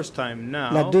about the first time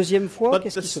now. La deuxième fois, But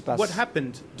qu'est-ce qui se passe? what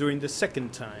happened during the second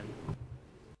time?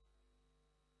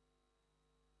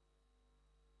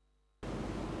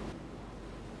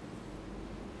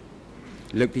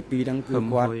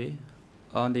 Him Huy,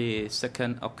 on the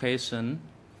second occasion,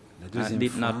 La I deuxième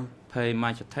did fois, not pay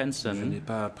much je n'ai attention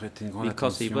pas prêté une grande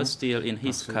because he attention was still in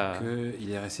his parce car.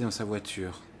 qu'il est resté dans sa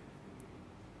voiture.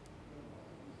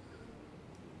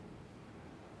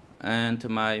 And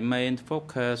my main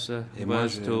focus Et moi, was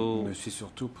je to me suis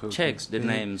surtout préoccupé check the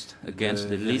names against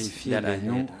de the list vérifier that I les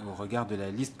noms had. au regard de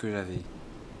la liste que j'avais.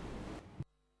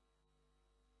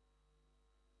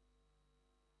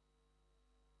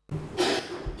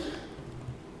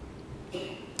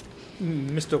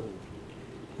 Mr.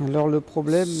 Hu. Alors le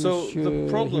problème, So Monsieur the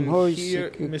problem Him Huy,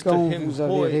 here, c'est que Mr. quand Him vous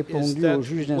avez Huy, is répondu that au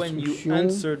juge when you d'instruction,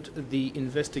 answered the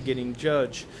investigating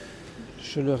judge,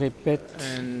 je le répète,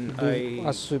 and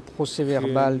à ce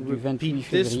procès-verbal du 28 repeat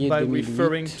this février by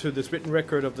referring 2008, to this written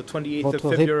record of the 28th of votre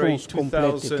February réponse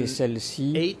complète était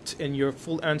celle-ci. 2008, and your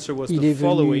full answer was Il the est venu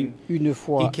following. une He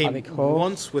fois came avec Hor,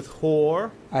 once with Hor,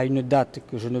 à une date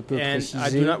que je ne peux and I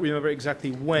préciser, do not remember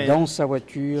exactly when. dans sa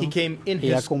voiture He came in et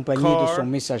his accompagné de son car,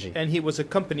 messager. and he was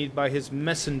accompanied by his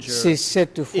messenger. C'est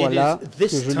cette fois-là It is que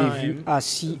this je l'ai vu time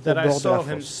assis au that I bord de la saw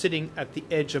him fosse. sitting at the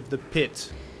edge of the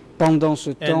pit. Pendant ce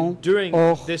temps, And during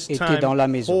Hor this était time, dans la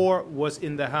maison. Hor was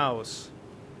in the house.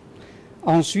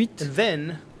 Ensuite, And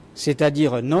then,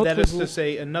 c'est-à-dire un that autre is jour, to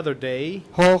say, another day,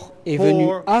 Hor est venu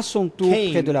Hor à son tour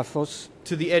came près de la fosse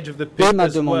to the edge of the et pit m'a as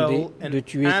demandé well, de and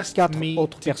tuer asked 4 me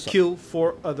autres to personnes. kill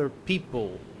 4 other people.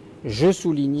 Je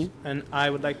souligne, And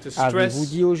I would like to avez-vous stress,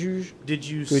 dit au juge did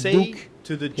you que say Duke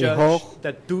to the et judge Hor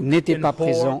that Duke n'étaient and pas Hor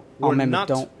présents en were même not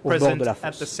temps au bord present de la at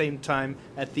the fosse? same time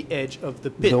at the edge of the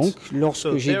pit? Donc, lorsque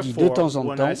So j'ai dit de therefore, temps en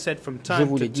when temps, I said from je time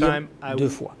voulais to dire time, I 2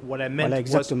 fois. what I meant Voilà was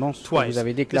exactement ce que twice. vous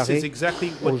avez This déclaré is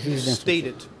exactly au what juge you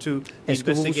stated d'instruction. to the Est-ce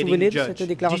que vous vous investigating souvenez de judge. cette Do you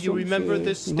déclaration, remember Monsieur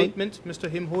this Him Huy? statement, Mr.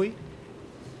 Him Huy?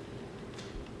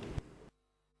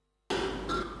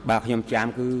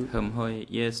 Him Huy,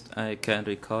 yes, I can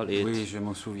recall it. Oui, je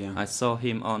m'en souviens. I saw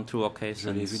him on 2 Je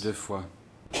l'ai vu occasions. 2 fois.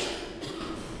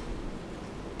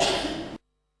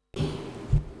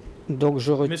 Donc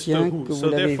je Mr. retiens Hu. que vous So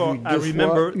l'avez therefore, vu I 2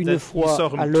 remember fois, une that you fois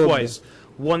saw à him l'aube twice.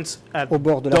 Once at au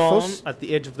bord de la dawn fosse at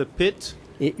the edge of the pit,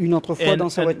 et une autre fois dans and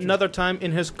sa voiture. another time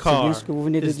in his C'est car. bien ce que vous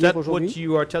venez de Is dire that what aujourd'hui?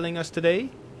 you are telling us today?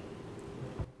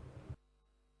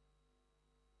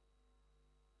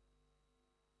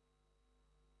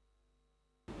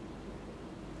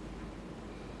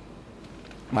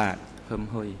 Him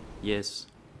Huy, yes.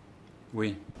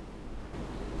 Oui.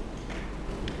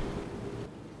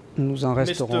 Nous en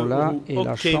resterons Mr. là Hu, et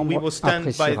la okay, we Chambre will stand by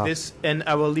appréciera. this and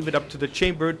I will leave it up to the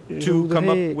chamber Je to come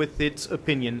voudrais- up with its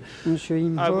opinion. Monsieur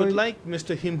Him I would Huy, like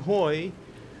Mr. Him Huy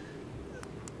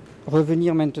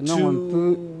revenir maintenant un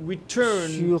peu to return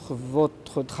sur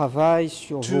votre travail,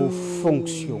 sur vos to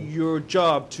fonctions. your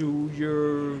job, to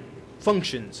your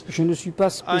functions. Je ne suis pas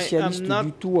I am spécialiste not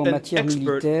du tout en an matière expert,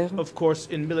 militaire. of course,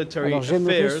 in military Alors,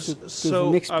 j'aimerais affairs, que vous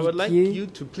so I would like m'expliquiez you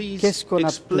to please Qu'est-ce qu'on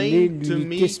appelait explain to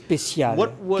l'unité me spéciale?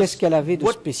 what was Qu'est-ce qu'elle avait de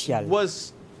what spécial?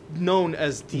 was known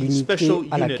as the L'unité special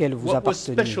à unit. laquelle vous What was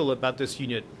apparteniez. special about this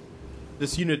unit?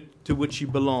 this unit to which you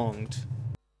belonged.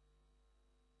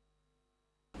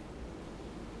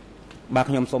 បាទ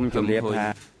ខ្ញុំសូមជម្រាបថា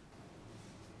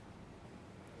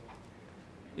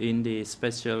In the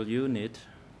special unit,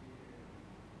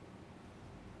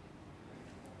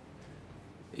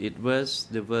 it was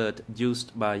the word used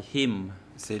by him.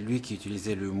 C'est lui qui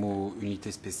utilisait le mot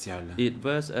unité spéciale. It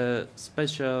was a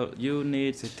special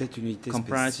unit C'était une unité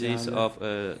comprises spéciale of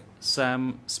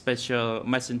some special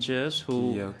messengers qui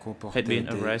who had been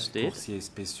comportait des arrested. coursiers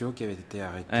spéciaux qui avaient été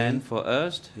arrêtés. And for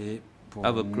us, Et pour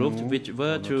our group, nous, which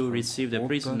were pour to notre receive the groupe,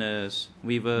 prisoners,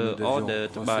 we nous were devions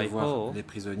ordered by recevoir Ho les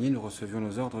prisonniers, nous recevions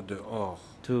nos ordres dehors.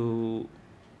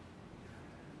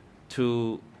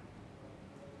 to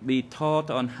be taught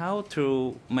on how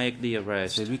to make the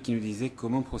arrest. C'est lui qui nous disait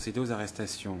comment procéder aux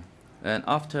arrestations. And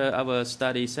after our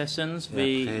study sessions, Et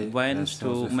we après went la to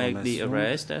séance de make the formation,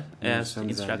 arrest nous as sommes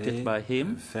instructed allés by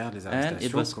him, faire les and it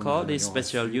arrestations was comme called nous the avions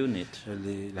special reçu unit.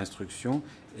 l'instruction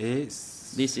et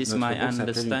This is notre my groupe s'appelle unité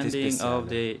understanding spéciale. of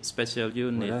the special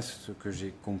unit. Voilà ce que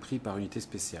j'ai compris par unité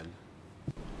spéciale.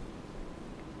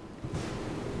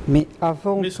 Mais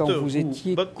avant, Mr. quand vous Hu,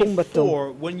 étiez but combattant,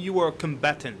 before, when you were a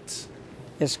combatant,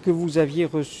 est-ce que vous aviez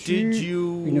reçu did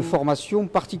une you formation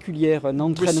particulière, un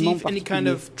entraînement receive any kind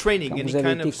particulier of training, quand any vous avez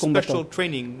kind été of special combattant?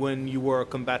 training when you were a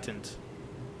combatant?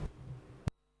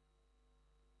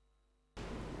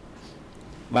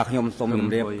 បាទខ្ញុំសូមជ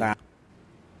ម្រាបការ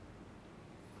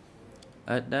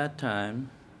At that time,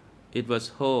 it was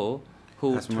Ho who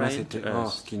À ce moment-là, trained c'était Or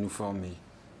us qui nous formait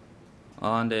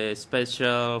on the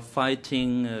special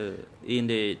fighting in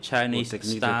the aux Chinese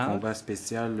techniques de style. combat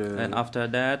spéciales. And after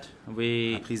that,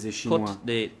 we Apprise des put Chinois.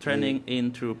 the training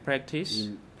into practice.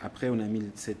 Après, on a mis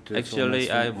cette Actually, I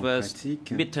formation en was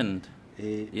pratique. bitten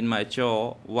Et in my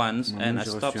jaw once, moi-même, and I j'ai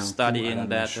reçu stopped un coup à studying la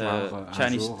that mâchoire un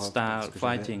Chinese jour style parce que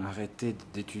j'avais fighting. arrêté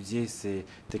d'étudier ces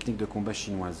techniques de combat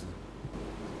chinoises.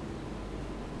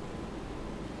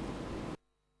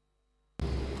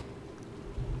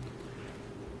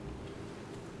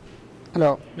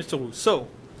 Alors, Mr. Wu, so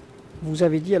vous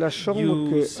avez dit à la Chambre you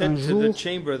qu'un said to jour, the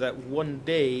chamber that one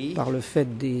day, par le fait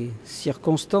des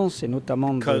circonstances et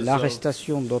notamment de Because of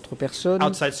l'arrestation d'autres personnes,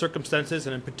 outside circumstances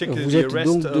and in particular vous the êtes arrest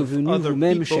donc of devenu other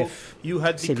vous-même people, chef. you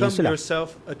had C'est bien become cela.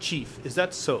 yourself a chief. Is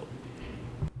that so?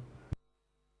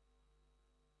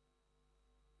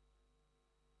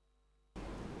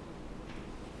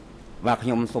បាទខ្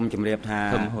ញុំសូមជម្រាបថា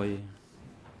Him Huy.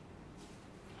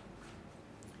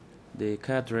 The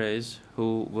cadres who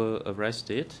were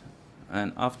arrested, and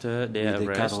after their Et des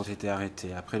cadres ont arrest, été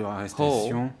arrêtés. Après leur Ho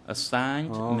arrestation,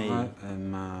 assigned Or me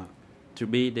m'a to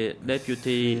be the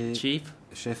deputy fait chief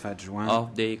chef adjoint of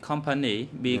the company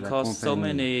because so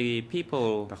compagnie. many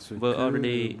people parce were que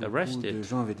already beaucoup arrested. de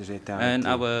gens avaient déjà été And arrêtés.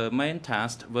 our main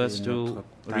task was Et to notre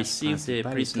tâche receive the principale était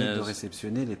de prisoners.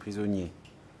 réceptionner les prisonniers.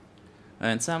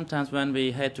 And sometimes when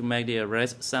we had to make the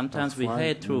arrest, sometimes we Parfois,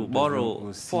 had to nous borrow devions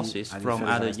aussi forces aller from faire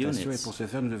les other arrestations, units. Et pour ce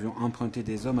faire, nous devions emprunter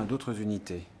des hommes à d'autres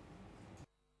unités.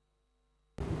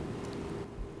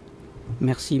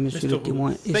 merci Monsieur Mr. le Hu,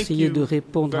 témoin, thank essayez you de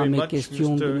répondre à very mes much,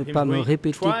 questions, de Mr. ne Him pas me Huy.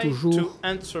 répéter Try toujours to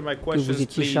answer my que questions, vous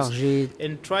étiez please, chargé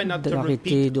and try not to d'arrêter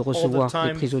repeat de all the recevoir les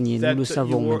time prisonniers. Nous that le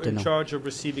savons you were in maintenant. charge of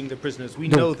receiving the prisoners. We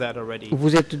Donc, know that already.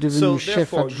 Vous êtes devenu So chef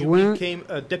therefore, you adjoint. became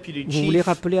a deputy Vous voulez chief.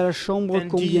 rappeler à la Chambre And do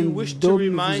combien you wish to d'hommes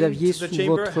remind vous aviez the sous chamber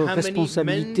votre how many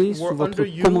responsabilité, men sous were votre under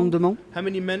you? commandement? How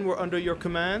many men were under your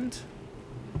command?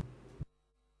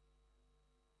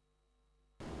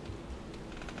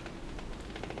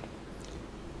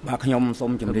បាទខ្ញុំសូ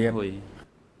មជម្រាប Him Huy.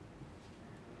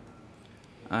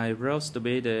 I rose to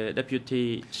be the deputy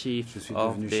chief Je suis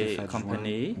of devenu the chef adjoint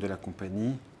company, de la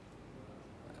compagnie.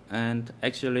 and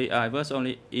actually I was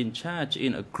only in charge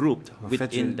in a group En fait, je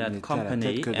within that n'étais à la company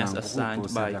tête que as d'un groupe assigned au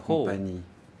sein by de la Ho, compagnie.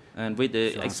 and with the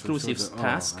Sur exclusive instruction de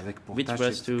task, Or, avec pour which tâche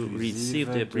was to exclusive receive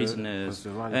the de prisoners.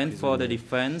 recevoir les And for the prisonniers.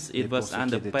 defense, Et it pour was ce qui est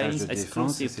under des tâches Payne's de défense,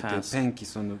 exclusive c'était task. Payne qui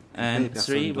s'en occupait et And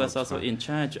personne Sri was d'autre. also in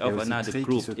charge Et of aussi another Tri qui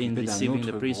group in s'occupait d'un receiving the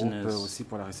autre prisoners. groupe aussi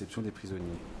pour la réception des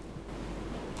prisonniers.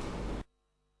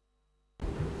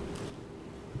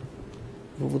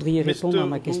 Vous voudriez répondre à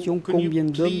ma Mr. question, Hu, can you combien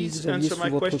d'hommes please vous aviez answer sous my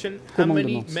votre question? How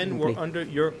many commandement, s'il men vous were plaît? under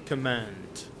your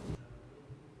command?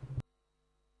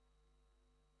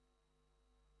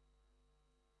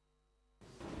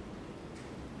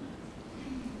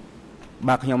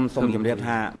បាទខ្ញុំសូមជម្រាប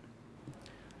ថា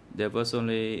There was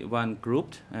only one group,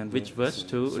 and which was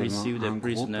to Seulement receive the un groupe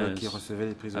prisoners. qui recevait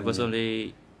les I was prisonniers. only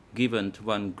given to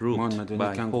one group Moi, on ne m'a donné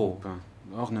by qu'un Ho. groupe.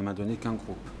 Or ne m'a donné qu'un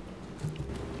groupe.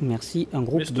 Merci. Un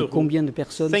groupe Mr. de Hu, combien de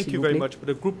personnes, Thank s'il you vous very plaît? much, but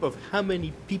a group of how many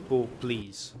people,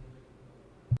 please?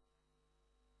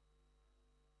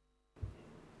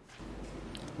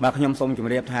 បាទខ្ញុំសូមជ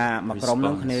ម្រាបថាមកក្រុម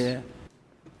នោះគ្នា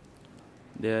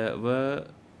There were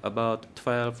about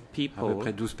 12 à peu people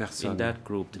près 12 in personnes. that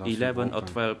group, Dans ce 11 or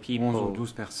groupe, 12 11 ou people,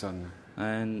 12 personnes.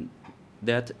 and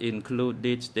that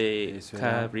included the Et cela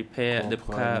car repair, the car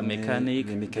comprenait mechanic,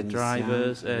 les the mécaniciens,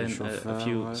 drivers, les and a chauffeurs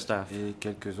few staff. et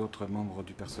quelques autres membres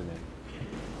du personnel.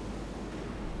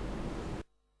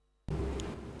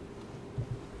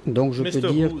 Donc je peux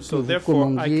dire Hu, que so vous therefore I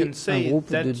commandiez can un say groupe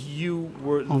that de you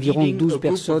were environ leading 12 a group of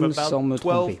personnes sans me about 12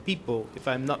 tromper. people, if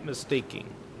I'm not mistaken.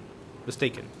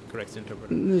 Correct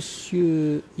interpreter.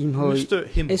 Monsieur Him Huy, Mr.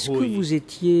 Him est-ce que Huy, vous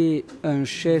étiez un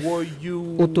chef were you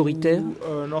autoritaire?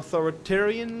 an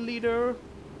authoritarian leader?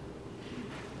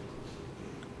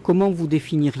 Comment vous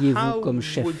définiriez-vous How comme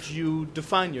chef? would you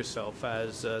define yourself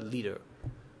as a leader?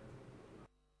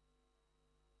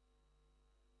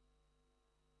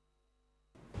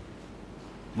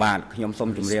បាទខ្ញុំសូម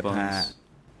ជម្រាបថា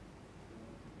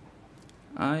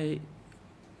Response.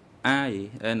 I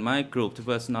and my group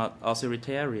was not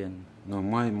authoritarian, Non,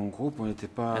 moi et mon groupe, on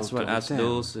n'était pas as well as autoritaires.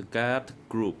 those guard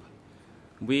group.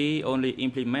 We only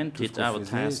implemented Tout ce qu'on our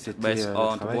faisait, tasks c'était, based le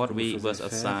on travail what qu'on we nous was faisait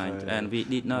assigned, faire, and we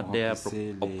did not on dare remplissait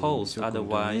les oppose, missions qu'on nous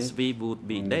otherwise donnait. we would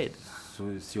be On dead.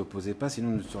 ne s'y opposait pas, sinon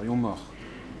nous serions morts.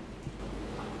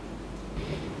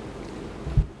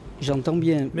 J'entends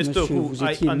bien, Mr. monsieur, Hu, vous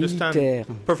I étiez understand militaire.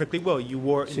 perfectly well. You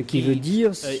were Ce qui veut indeed,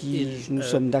 dire, si nous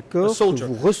sommes a d'accord, que soldier,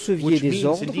 vous receviez which des means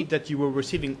ordres indeed that you were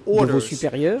receiving de vos orders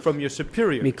supérieurs, from your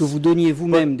superiors, mais que vous donniez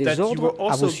vous-même but that des you ordres were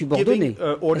à also vos subordonnés.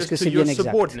 giving, orders Est-ce que to c'est your bien exact?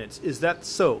 subordinates. Is that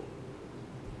so?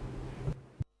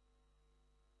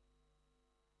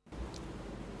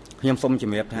ខ្ញុំសូមជ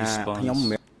ម្រាបថា Response. ខ្ញុំ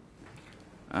មិន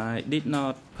I did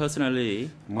not personally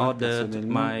Moi, order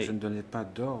personnellement, my je ne donnais pas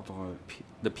d'ordre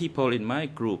the people in my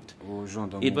group. aux gens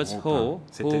dans It mon was groupe. Ho hein.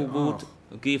 who C'était would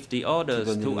Or give the orders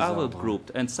donnait to les our ordres group,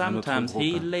 and à notre sometimes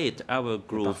he groupe. led our Et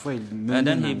group, parfois, il and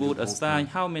then menait he même would le groupe, assign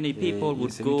how many Et people il-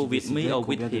 would c'est lui go qui with me décidait or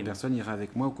with combien de him. personnes iraient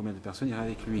avec moi ou combien de personnes iraient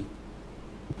avec lui.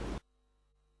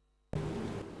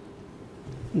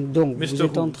 Donc, vous Mr.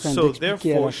 êtes en Hu, train so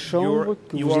d'expliquer à la therefore Chambre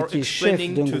que you vous are étiez chef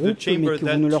explaining d'un to the groupe, mais chamber que vous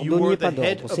that ne leur you were donniez the pas head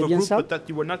d'ordre. of C'est a bien group, ça? but that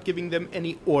you were not giving them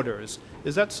any orders.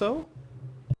 Is that so?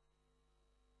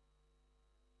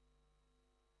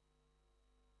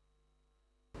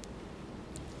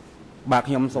បាទ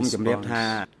ខ្ញុំសូមជម្រាបថា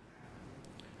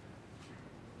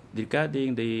Regarding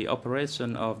the operation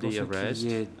of Pour the ce qui arrest,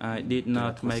 est I did de la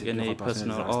not make procédure any opérationnelle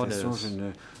personal des arrestations, orders je ne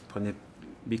prenais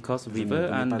because we je ne were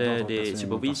donnais pas under d'ordre the personnellement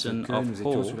supervision parce que of nous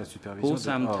étions Ho, sous la who supervision de Or.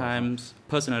 sometimes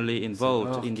personally C'est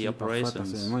involved Or in qui the parfois operations.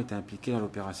 personnellement était impliqué dans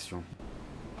l'opération.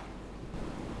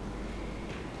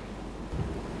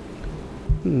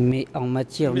 Mais en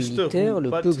matière Mr. militaire, Hu, le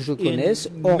but peu que je in connaisse,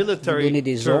 Or vous military donnait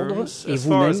des ordres terms, et as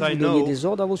far vous-même as I vous donniez know, des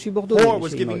ordres à vos subordonnés. Or was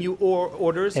monsieur giving Him you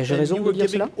orders, Ai-je and raison you de were dire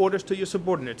giving cela? orders to your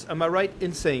subordinates. Am I right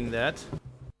in saying that? "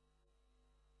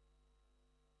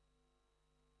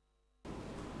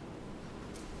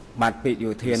បាទពាក្យយោ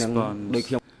ធានឹងដូច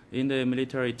ខ្ញុំ In the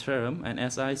military term, and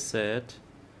as I said,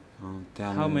 En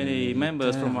termes how many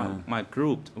members from militaires, my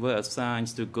group were assigned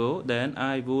to go, then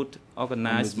I would on me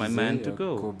organize my men to disait go.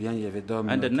 combien il y avait d'hommes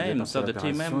And the qui étaient names partis à of the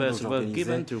team l'opération, members donc were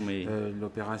given j'organisais, to me.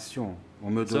 l'opération.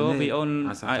 On me So donnait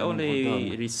un I certain nombre only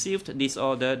d'hommes. received this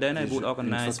order, then I Et would une fois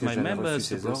organize que my j'avais reçu members to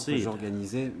ces ordres, proceed.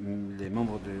 j'organisais les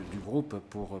membres du groupe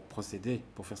pour procéder,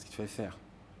 pour faire ce qu'il fallait faire.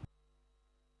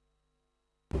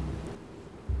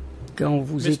 Quand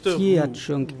vous Mr. étiez à Hu,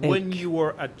 Chong-ek when you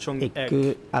were at et Chong-ek,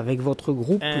 que, avec votre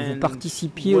groupe, vous and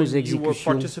participiez when aux you were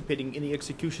exécutions, participating in the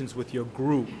executions with your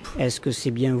group, est-ce que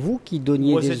c'est bien vous qui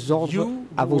donniez was des it ordres you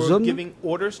à who vos were hommes giving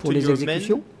orders pour to les your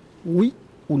exécutions? men Oui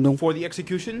ou non? for the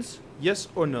executions? Yes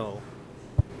or no?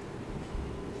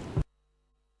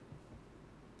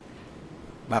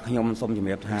 បាទខ្ញុំសូមជម្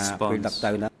រាបថា Response. ពេលដឹក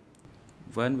ទៅណា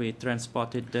When we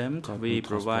transported them, Quand we nous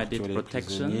provided transportions les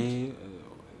protection, prisonniers,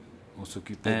 on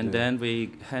s'occupait and de then we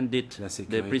handed la the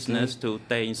sécurité, prisoners to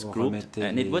Tain's on group, remettait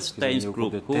and it les was Tain's prisonniers au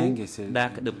group groupe de who Teng, et c'est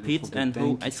dug the le pit groupe de and who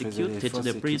Teng qui faisait executed les fosses the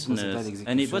et qui procédait à prisoners.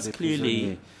 l'exécution And it was des clearly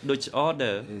prisonniers. Dutch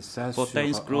order Et ça, for sur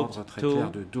Tain's group ordre très to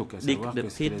clair de Duc, à dig savoir the que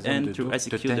c'était pit les hommes and de to Duc, de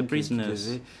execute Teng the qui prisoners.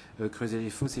 devaient creuser les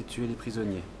fosses et tuer les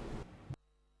prisonniers.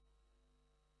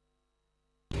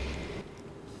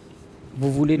 Vous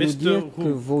voulez nous Mr. dire Hu, que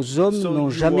vos hommes so n'ont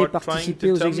you jamais are trying participé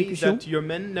to aux tell me exécutions? that your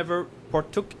men never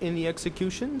partook in the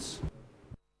executions? "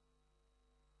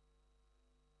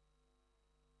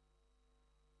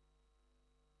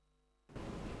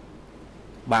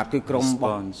បាទគឺក្រុមប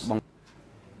ង Response.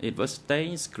 It was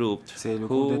Tain's group C'est le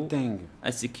groupe de who Teng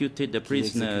executed the qui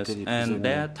prisoners, exécutait les and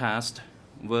their prisonniers. tasks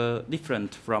were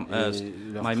different from Et us.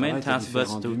 leur My travail main était task was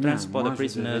différent to du mien. transport the Moi, je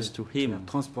prisoners devais to him.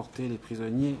 transporter les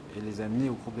prisonniers et les amener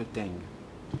au groupe de Teng.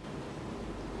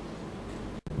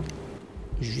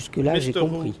 Jusque-là, j'ai Mr. Hu,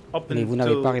 compris, up mais vous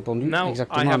n'avez until pas répondu now, I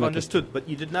exactement à have ma question. understood, but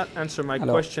you did not answer my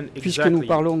Alors, question puisque exactly. nous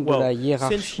parlons de la Well,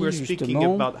 hiérarchie, since we're speaking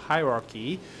justement, about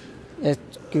hierarchy, est-ce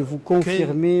que vous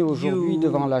confirmez aujourd'hui you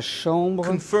devant la Chambre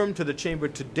confirm to the chamber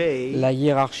today la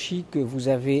hiérarchie que vous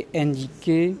avez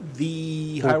indiquée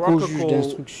the au co-juge hierarchical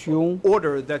d'instruction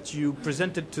order that you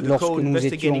presented to the lorsque nous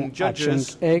co-investigating étions à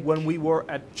judges Chungek when we were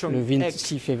at le Chungek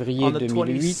 26 février on the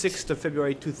 2008, 26th of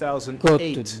February code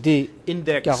 2008, D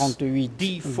index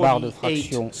 48 barre de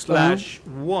fraction 1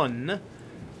 D48/1,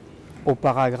 au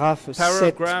paragraphe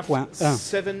paragraph 7.1.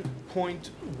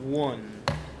 7.1.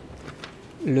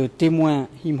 Le témoin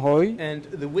Him Huy And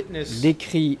the witness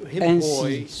décrit Him ainsi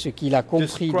Huy ce qu'il a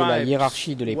compris de la describes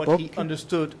hiérarchie de what l'époque. he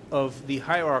understood of the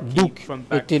hierarchy Duke from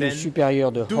back était le then.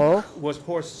 supérieur de Duke Hor, was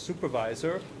Hor's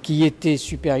supervisor. qui était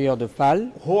supérieur de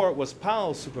Pal, Hor was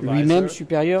Pal's supervisor. lui-même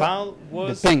supérieur Pal de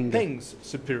was Peng, Peng's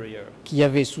superior. qui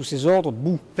avait sous ses ordres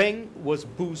Bu. Peng was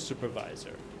Bu's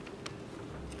supervisor.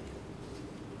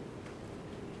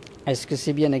 Est-ce que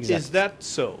c'est bien exact? Is that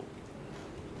so?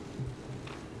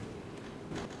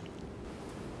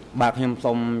 បាទខ្ញុំ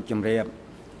សូមជម្រាប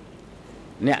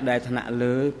អ្នកដែលថ្នាក់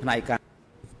លើផ្នែកការ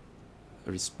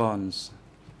Response.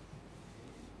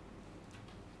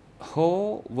 Who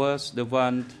was the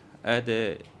one at the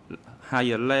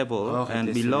higher level, Or and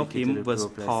était below celui qui him était le plus was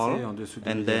haut placé, Paul, en dessous de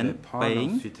and lui, il y then avait Paul, Peng,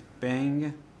 ensuite Peng,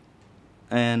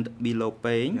 and below et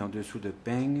Peng en dessous de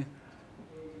Peng,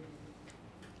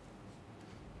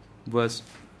 was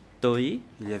Tui,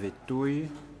 il y avait Tui,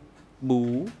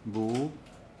 Bu, Bu,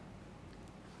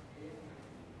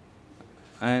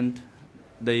 and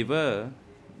they were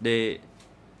the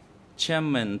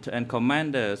chairman and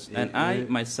commanders, Et and I eux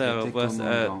myself étaient was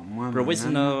a commandants. Moi,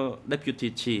 provisional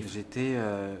deputy chief, j'étais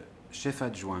chef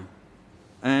adjoint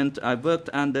and I worked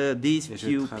under these et je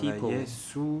few people. travaillais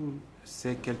sous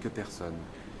ces quelques personnes.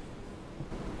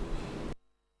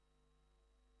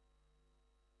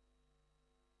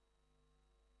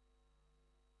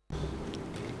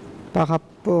 Par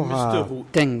rapport Mr. à Hu,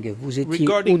 Teng, vous étiez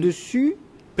regarding au-dessus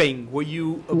Peng, were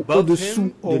you Ou above au-dessous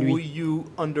him or de lui? were you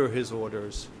under his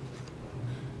orders? ။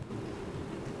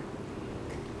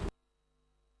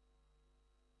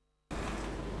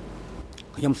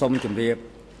ខ្ញុំសូមជម្រាប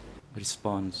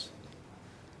Response.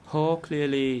 Ho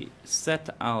clearly set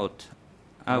out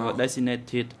our Alors,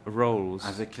 designated roles.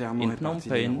 Avait clairement In réparti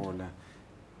Phnom les Penh, rôles.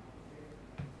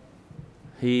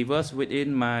 he was within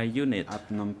my unit. À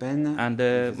Phnom Penh,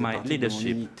 Under il faisait my partie de mon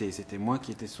leadership. unité. C'était moi qui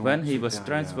étais son When he was supérieur.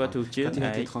 transferred to Quand il a été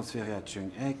Chiang-Mai, transféré à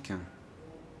Chiang-Ek,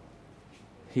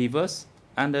 he was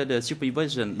under the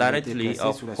supervision il a été directly placé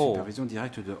of sous la Ho, supervision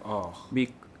directe de Hor.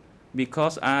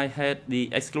 because I had the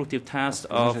exclusive task Parce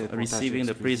que moi, of j'avais pour tâche receiving the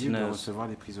exclusive de prisoners. recevoir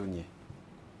les prisonniers.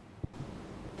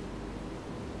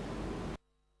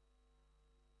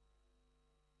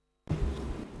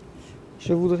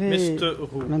 Je voudrais Mr.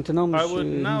 Hu, maintenant, I would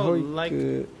Monsieur now Huy, like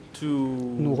que to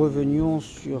nous revenions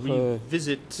sur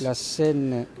revisit la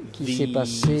scène qui s'est the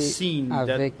passée scene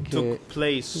avec that took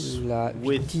place la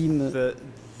with victime,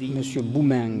 Monsieur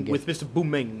Boumeng. with Mr.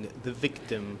 Boumeng, the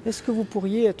victim. Est-ce que vous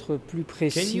pourriez être plus Can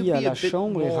you précis be à a la bit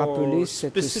Chambre et more rappeler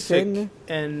cette scène specific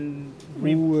and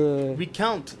où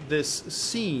recount this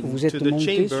scene vous to êtes the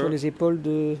monté sur chamber les épaules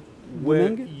de where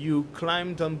Boumeng? you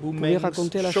climbed on pouvez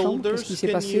raconter à la Boumeng's Chambre shoulders? qu'est-ce qui s'est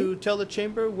Can passé? you tell the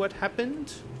chamber what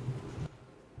happened?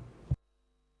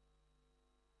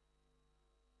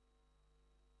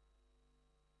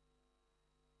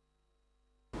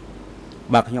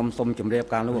 ။បាទខ្ញុំសូមជម្រាប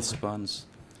ការនោះ Response.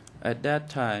 At that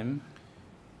time,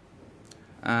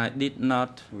 I did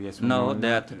not Oui, à ce know moment-là,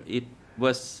 that it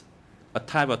was a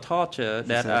type of torture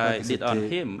that savais pas I que did on c'était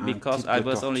him un because type I de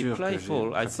was only torture que playful.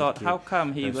 j'ai I thought, pratiqué. how come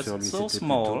he was Sur lui, so c'était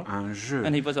small plutôt un jeu.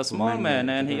 and he was a small Boumeng man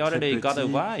and he était already très got a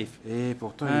petit, wife? Et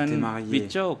pourtant, il était And marié. we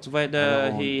joked whether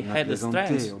Alors, he on a had the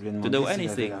plaisanté, strength on lui a to demandé do s'il avait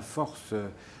anything. la force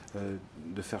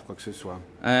de faire quoi que ce soit.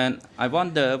 And I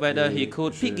wonder whether Et he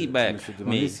could je piggyback me suis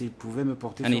demandé me. s'il pouvait me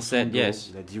porter And he sur son said dos. yes.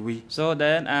 Il a dit oui. So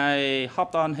then I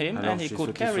hopped on him Alors and he j'ai could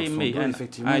sauté carry sur son me. dos, And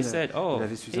effectivement, I said, oh, il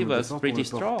avait he suffisamment de was force pour pretty me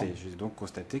porter. strong. J'ai donc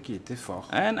constaté qu'il était fort.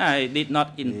 And I did not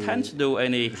intend to do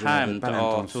any Je n'avais harm pas or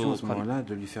l'intention à ce to moment-là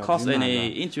de lui faire cause du mal,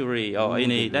 any injury or ou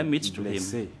any de damage le to him.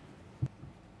 blesser.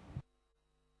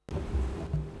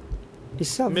 Et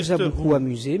ça vous a Mr. beaucoup Hu,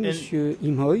 amusé, Monsieur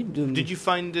Him Huy, de Did you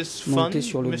find this fun, monter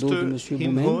sur le dos de Mr. Monsieur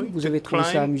Him Boumeng? Huy, Vous to avez trouvé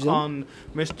ça climb amusant? on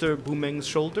Mr. Boumeng's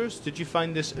shoulders? Did you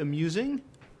find this amusing?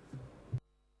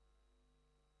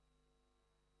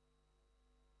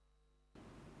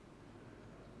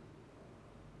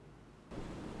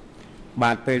 ။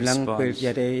បាទពេលហ្នឹងពេល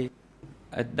ជាទេ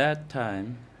At that time,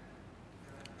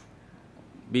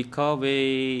 because we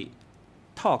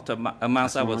talked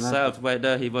amongst À ce moment-là, ourselves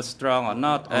whether he was strong or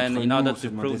not, Entre and in nous, order on se to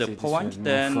demandait prove the s'il était point, suffisamment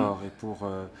then fort, et pour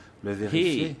le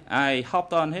vérifier, I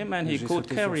hopped on him and he j'ai could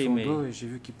sauté sur carry son me. dos et j'ai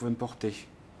vu qu'il pouvait me porter.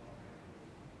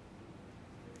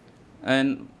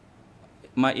 And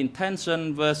my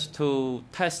intention was to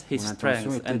test his Mon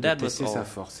intention strength, était and de that was tester sa all.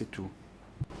 force, c'est tout.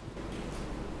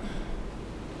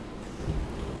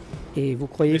 Et vous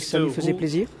croyez que ça Mr. lui faisait Hu,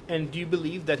 plaisir? And do you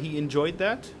believe that he enjoyed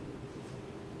that?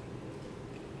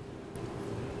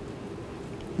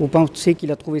 Vous pensez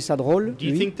qu'il a trouvé ça drôle, Do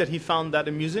you lui? think that he found that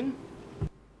amusing?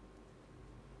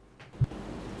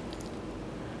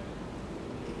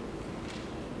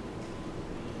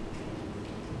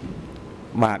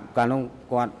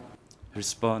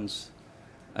 Response.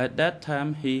 At that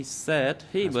time, he said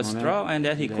he À ce was moment-là, strong and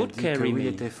that he il a could dit que carry oui, il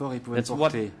me. était fort, il pouvait me That's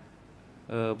what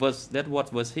porter.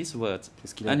 what was his words, C'est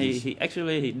ce qu'il a and dit. he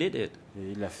actually he did it.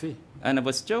 Et il l'a fait. And I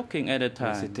was joking at the Et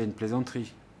time. c'était une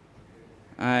plaisanterie.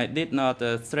 I did not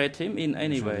threaten him in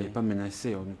any Je ne l'ai way. pas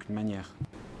menacé en aucune manière.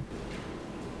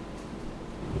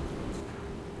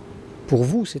 Pour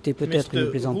vous, c'était peut-être une Mr. Hu,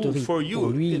 plaisanterie. for Pour you,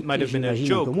 lui, it might have been a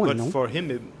j'imagine un peu joke, moins, but non? for him,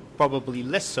 it probably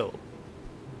less so.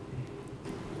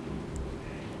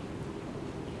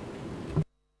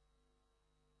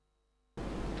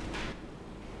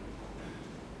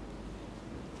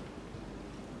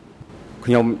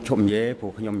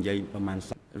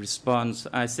 Response.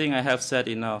 I think I have said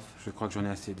enough. Je crois que j'en ai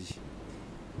assez dit.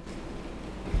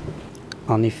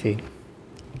 En effet.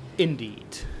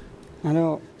 Indeed.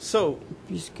 Alors, So,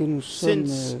 puisque nous sommes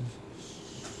since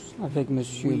avec M.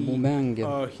 we Boumeng,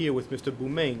 are here with Mr.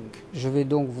 Boumeng, je vais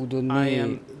donc vous I donner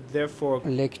am therefore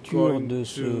lecture going de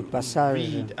ce to passage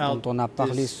read dont out on a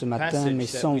parlé this ce matin, passage mais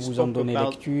that sans we vous en spoke donner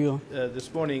about, lecture.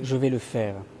 this morning. Je vais le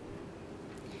faire.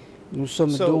 Nous sommes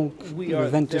So, donc we le are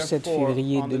 27 therefore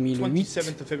février on the 2008.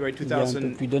 27th of February Il y a un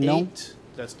peu plus d'un an. 2008,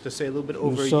 that's to say a little bit Nous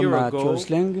over a sommes year à ago,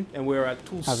 Tulsling and we're at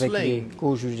avec les Tulsling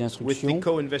co-juges with the d'instruction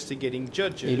co-investigating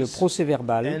et le judges, procès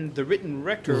verbal, and the written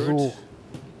record, toujours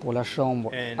pour la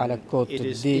chambre and à la cote it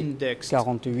is D indexed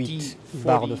 48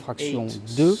 barre de fraction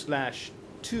 2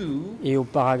 D48/2, et au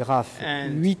paragraphe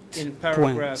and in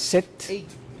paragraph 8.7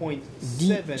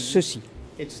 dit 8.7, ceci.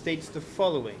 it states the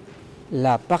following.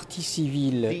 La partie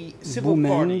civile The civil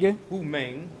party, Boumeng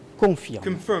Boumeng, confirme.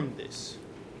 confirmed this.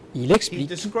 Il He explique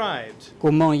described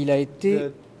comment il a été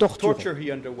the torturé. torture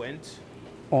he underwent.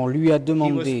 On lui a He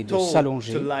demandé was de told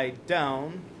s'allonger. to lie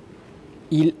down.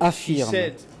 Il He affirme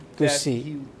said que that c'est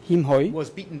he Him Huy, was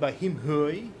beaten by Him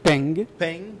Huy, Peng,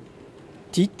 Peng,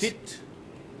 Tit, Tit,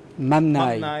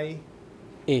 Mamnai Mamnai,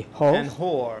 et Hor and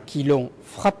Hor qui l'ont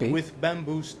frappé with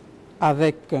bamboo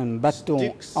avec un bâton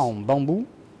sticks en bambou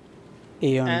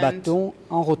et un and bâton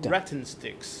en rotin. rattan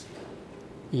sticks.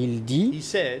 Il He dit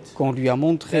said qu'on lui a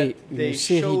montré that they une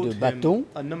série showed de him bâtons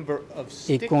a number of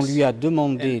et sticks qu'on lui a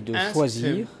demandé and de asked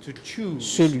choisir him to choose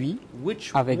celui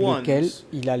which avec ones lequel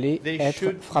il allait they être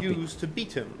should frappé. use to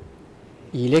beat him.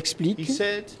 Il He explique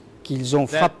said qu'ils ont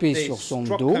that frappé they sur son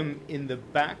struck dos, him in the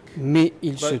back, mais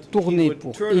il se but he tournait would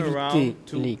pour turn éviter around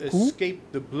to les coups escape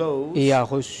the blows, et a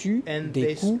reçu and des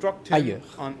they coups struck him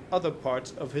ailleurs. on other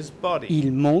parts of his body.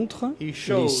 Il montre He les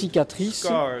showed cicatrices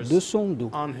scars de son dos.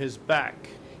 on his back.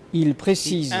 Il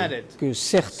précise He added, que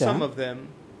Some certains of them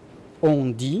ont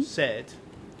dit said,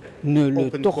 ne le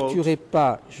open torturez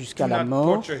pas jusqu'à "Do la not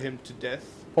mort, torture him to death.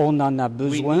 on en a We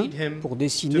besoin need him pour to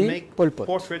dessiner make Pol Pot.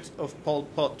 portraits of Pol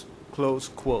Pot." Close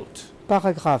quote.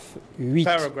 Paragraphe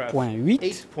Paragraph 8.8,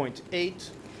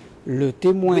 8.8. le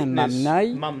témoin Witness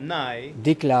Mamnai Mamnai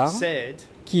déclare said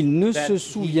qu'il ne that se he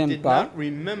souvient did pas not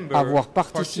remember avoir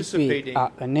participé participating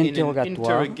à un in an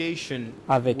interrogatoire interrogation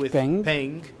avec with Peng,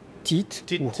 Peng, Tit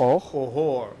Tit, ou Hor. or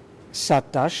Hor. Sa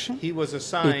tâche He was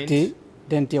assigned était to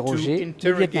d'interroger les Vietnamiens.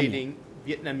 interrogating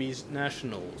Vietnamese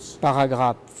nationals.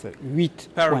 Paragraphe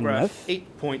Paragraph 8.9,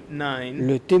 8.9.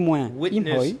 le témoin Him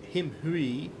Witness Huy Him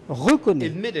Huy reconnaît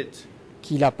admitted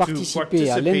qu'il a to participé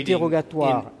à participating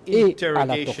l'interrogatoire in et à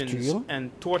la interrogations torture, and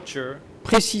torture,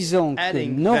 précisant que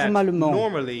adding that normalement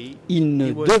normally il ne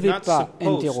he was devait not pas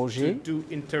supposed interroger to do et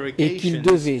qu'il interrogations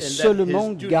devait and that seulement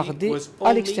his duty garder was à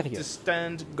only l'extérieur. to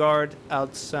stand guard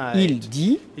outside. Il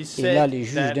dit, He et said là les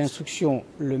juges that- d'instruction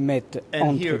le mettent and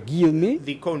entre here guillemets,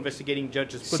 the co-investigating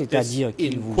judges put c'est-à-dire this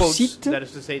qu'il in vous quotes, cite, that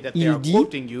is to say that they il are dit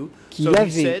quoting you. qu'il So he avait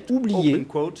said, oublié, open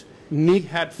quote, mais he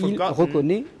had il forgotten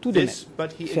reconnaît tout de même. this, but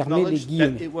he Fermez les acknowledged that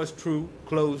guillemets. it was true,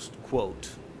 closed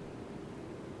quote.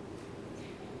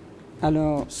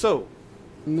 Alors, So,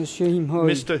 Monsieur Him Huy,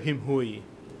 Mr. Him Huy,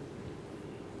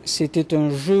 c'était un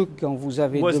jeu quand vous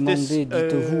avez was this demandé,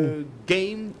 dites-vous, a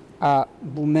game à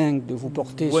Boumeng de vous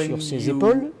porter when sur ses you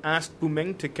épaules, asked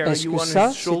Boumeng to carry est-ce you que on ça,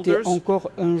 his c'était shoulders,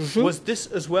 encore un jeu? was this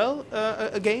as well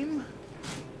a game?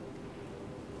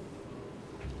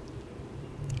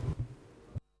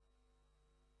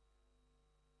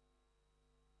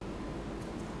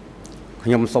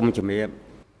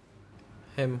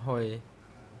 Him Huy.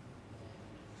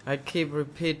 I keep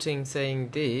repeating saying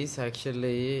this.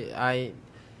 Actually, I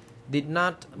did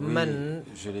not Oui, mean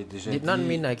je l'ai déjà did not dit.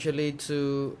 mean actually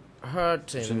to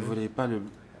hurt him. Je ne voulais pas lui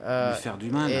faire du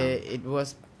mal. It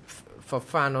was for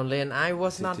fun only, and I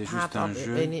was not C'était part juste un of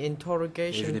jeu, any Et je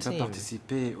interrogation n'ai pas team.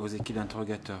 participé aux équipes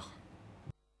d'interrogateurs.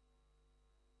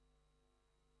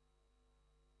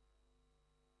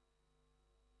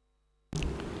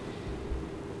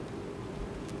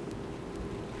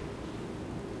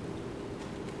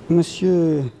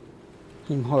 Monsieur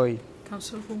Him Huy,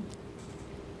 Council Hu,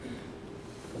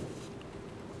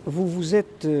 vous vous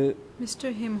êtes Mr.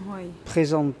 Him Huy,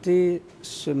 présenté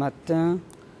ce matin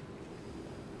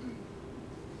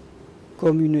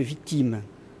comme une victime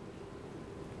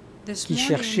this qui morning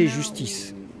cherchait now,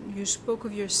 justice. you spoke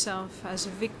of yourself as a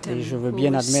victim Et je veux who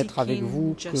bien was admettre avec seeking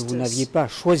vous que vous justice. n'aviez pas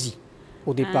choisi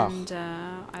au départ And,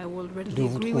 I will readily de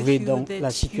vous agree trouver with you dans that la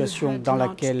you situation had dans not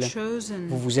laquelle chosen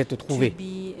vous vous êtes to trouvé.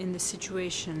 be in the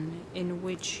situation in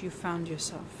which you found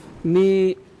yourself.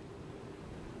 Mais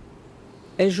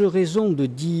ai-je raison de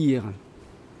dire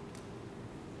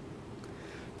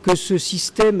que ce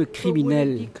système But would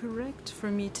criminel it be correct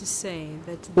for me to say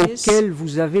that this auquel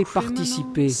vous avez criminal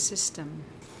participé system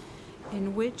in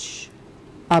which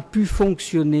a pu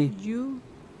fonctionner you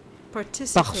parce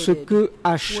participated que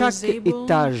à was chaque able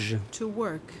étage, to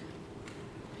work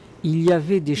il y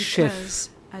avait des chefs,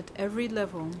 because at every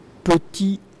level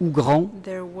petits ou grands,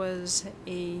 there was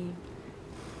a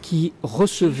qui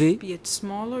recevaient, chief, be it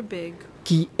small or big,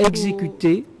 qui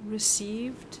exécutaient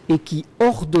received, et qui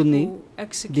ordonnaient who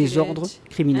executed des ordres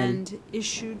criminels. and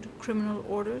issued criminal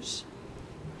orders.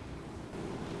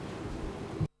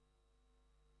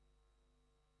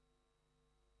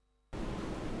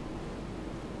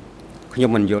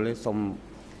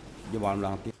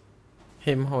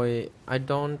 Him Huy, I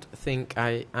don't think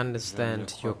I Je ne understand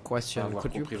crois your pas question. avoir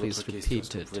Could you compris please votre question. repeat Est-ce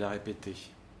que vous it? pouvez la répéter?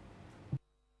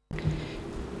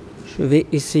 Je vais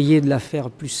essayer de la faire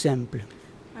plus simple.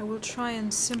 I will try and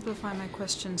simplify my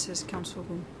question, says Council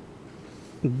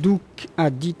Hu. Duke a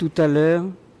dit tout à l'heure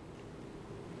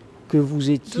que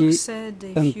vous étiez Duke said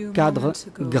a un few cadre moments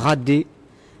ago gradé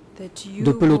that you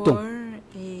de peloton. were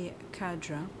a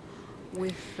cadre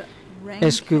with rank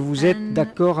Est-ce que vous êtes and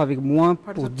d'accord avec moi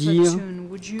part pour of the dire platoon.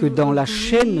 Would you que dans la agree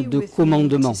chaîne de with me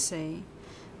commandement, to say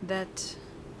that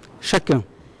chacun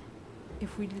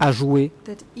if we a joué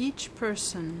that each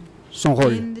person son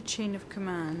rôle, in the chain of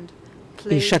command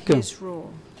played chacun his role,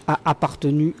 a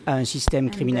appartenu à un système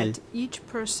and criminel? that each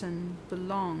person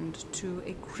belonged to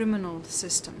a criminal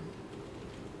system,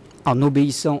 En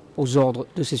obéissant aux ordres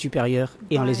de ses supérieurs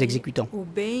et en les by exécutant.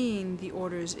 obeying the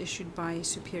orders issued by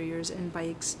superiors and by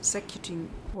executing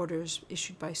orders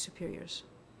issued by superiors.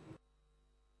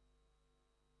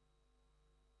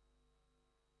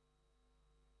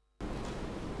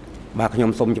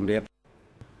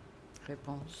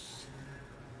 Réponse.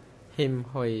 Him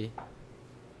Huy.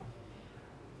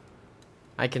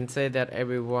 I can say that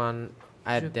everyone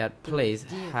Je at that peux place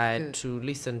dire had que to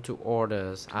listen to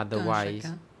orders, otherwise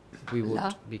chacun we would là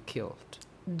be killed.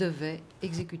 devait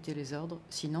exécuter les ordres,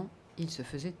 sinon il se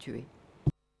faisait tuer.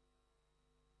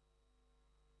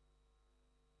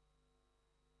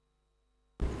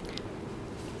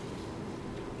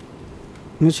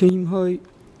 Monsieur Him Huy,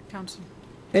 Council.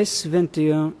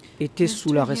 S21 était Mr.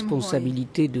 sous la Him Huy.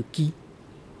 responsabilité de qui?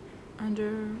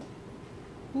 Under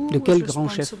who De was quel grand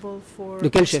chef? responsible for De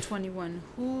quel chef? S21?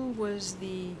 Who was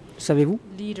the Savez-vous?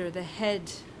 leader, the head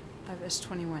of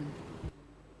S21?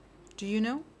 Do you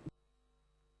know?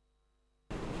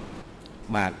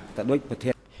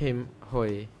 Him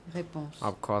Huy. Réponse.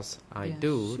 Of course I Bien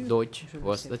do. sûr, Deutsch je le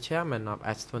was sais. the chairman of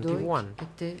S21. Deutsch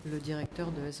était le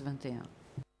directeur de S21.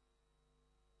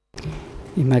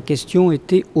 Et ma question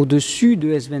était au-dessus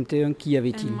de S21, qui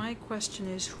avait-il? And my question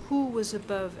is, who was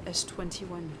above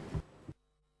S21?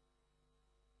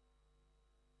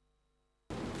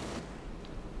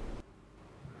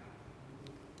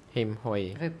 Him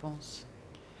Huy. Réponse.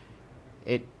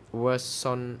 It was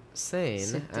Son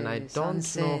Sen, and I C'était don't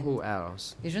Son know Sen. who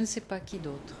else. Et je ne sais pas qui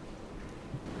d'autre.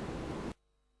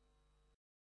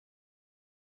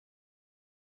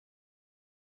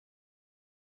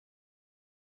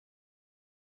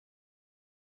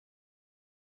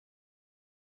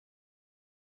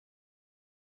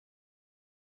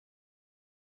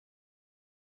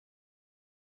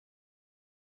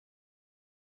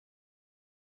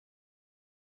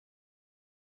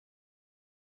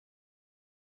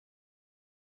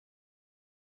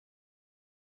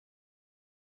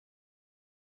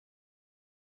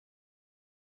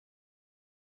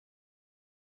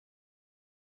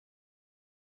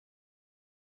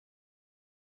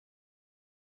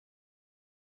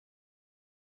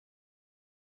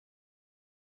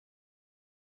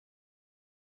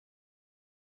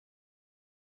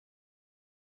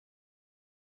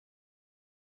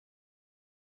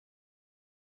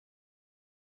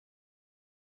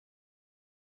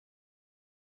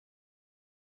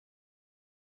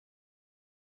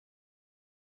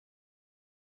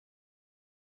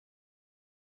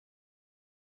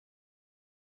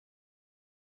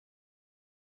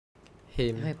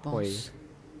 Him Huy. Réponse.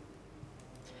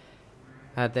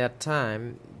 At that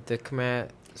time, the Khmer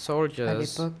À soldiers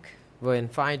l'époque, were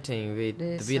fighting with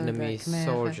les the soldats Vietnamese khmers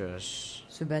soldiers.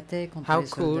 se battait contre How les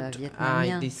soldats could I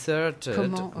vietnamiens. deserted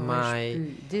Comment aurais-je my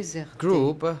pu déserter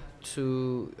group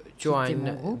to join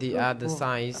mon groupe the other pour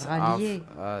side rallier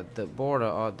of the border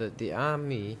or the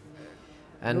army?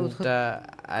 And l'autre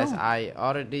as camp? I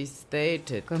already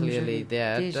stated Comme je clearly l'ai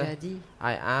that déjà dit,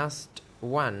 I asked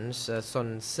once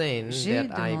Son Sen j'ai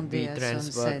that I demandé be à Son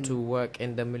transferred Sen to work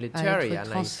in the à military, être and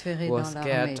I transféré was dans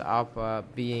scared l'armée. of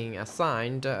being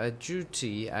assigned a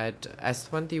duty at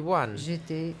S21.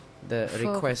 J'étais The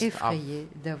fort request of effrayé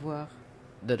d'avoir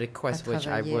the request à which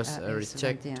I travailler was à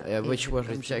rejected, S21. which Et was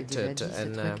comme je l'ai déjà rejected, dit,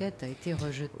 cette and requête a été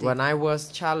rejetée. when I was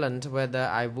challenged whether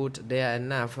I would dare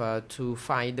enough to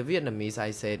fight the Vietnamese,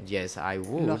 I said yes, I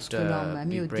would Lorsque l'on m'a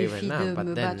mis be au brave défi enough. de But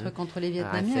me then battre contre les I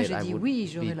Vietnamiens, said j'ai I dit would oui, be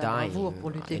j'aurai la bravoure pour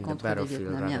lutter dying in the contre les battlefield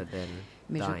Vietnamiens. rather than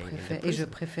Mais dying in the je prison.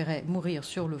 préférais mourir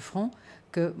sur le front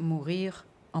que mourir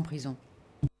en prison.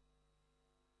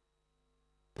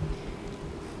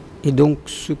 Et donc,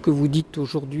 ce que vous dites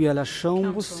aujourd'hui à la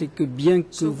Chambre, Council. c'est que bien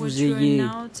que So what vous you are ayez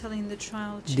now telling the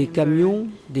trial des chamber camions,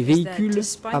 des is that véhicules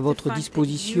despite à the votre fact that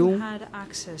disposition you had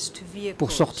access to vehicles,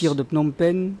 pour sortir de Phnom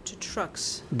Penh, to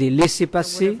trucks des that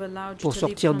laissez-passer would have allowed you pour to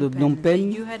sortir leave de Phnom that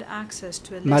Penh, you had access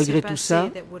to a malgré tout laissez-passer ça,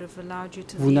 that would have allowed you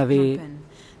to vous leave n'avez- Phnom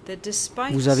Penh, that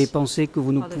despite vous avez pensé que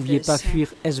vous ne all of pouviez pas this, fuir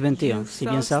S21, you c'est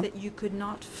bien felt ça? that you could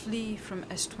not flee from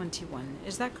S21.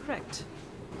 Is that correct?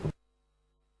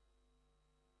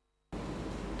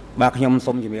 បាទខ្ញុំ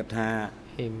សូមជម្រាបថា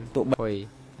Him Tụi bay- Huy.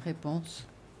 Réponse.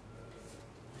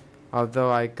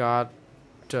 Although I got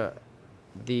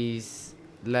these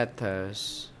letters,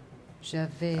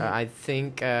 J'avais I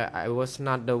think I was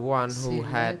not the one who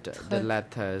Ces had the lettres.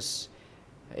 letters.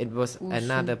 It was ou ce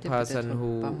another n'était person peut-être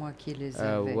who pas moi qui les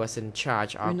avais. was in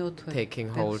charge of Une autre taking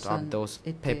hold of personne those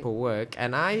était paperwork,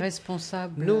 and I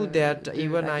responsable knew that de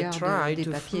even la I garde tried des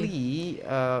to papiers. flee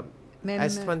Même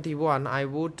S21, I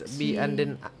would be si ended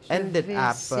up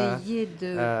essayé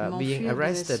de being m'enfuir de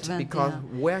arrested, because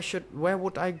S21, where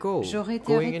would I go? J'aurais été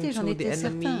Going arrêté, j'en into the étais certain.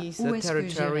 enemy's Où est-ce que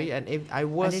territory, j'irais? and if I Aller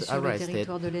was sur le arrested,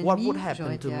 territoire de what l'ennemi, would j'aurais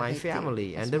happen to été my arrêté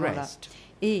family à and ce the moment-là. rest?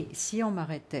 Et si on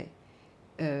m'arrêtait,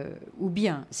 ou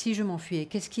bien si je m'enfuyais,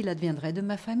 qu'est-ce qu'il adviendrait de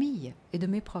ma famille et de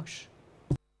mes proches?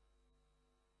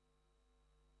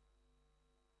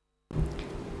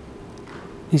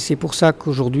 Et c'est pour ça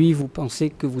qu'aujourd'hui, vous pensez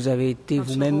que vous avez été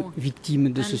Council vous-même Hall.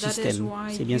 victime de And ce that is système.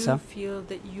 why C'est bien you ça? feel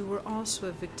that you were also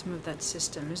a victim of that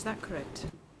system. Is that correct?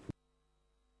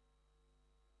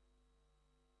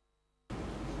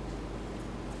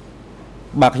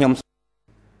បាទខ្ញុំ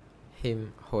Him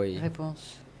Huy. Réponse.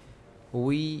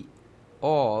 We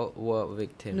all were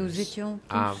victims. Nous étions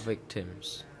Are tous victims.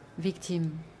 victimes.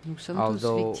 Nous sommes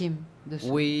Although tous victimes de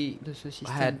We ce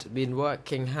système. had been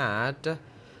working hard.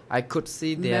 I could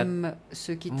see that Même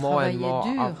ceux qui more and travaillaient more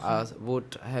dur, of us would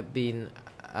have been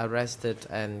arrested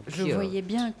and je voyais killed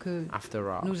bien que after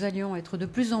all. nous allions être de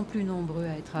plus en plus nombreux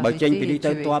à être បើចេញ arrêtés ពី et នេះ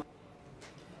ទៅ tués. តប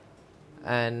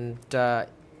And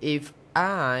if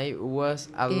I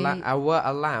were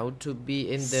allowed to be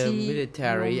in the Si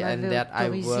military l'on and m'avait that I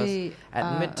was autorisé à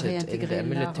admitted in réintégrer the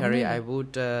military, l'armée, I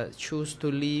would choose to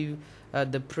leave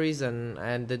the prison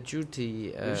and the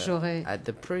duty j'aurais at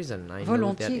the prison. I know that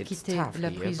volontiers it's quitté tough la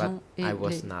here, prison but et I was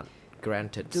les not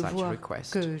granted such devoirs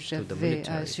request que to the j'avais à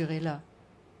military. assurer là.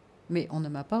 Mais on ne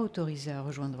m'a pas autorisé à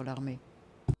rejoindre l'armée.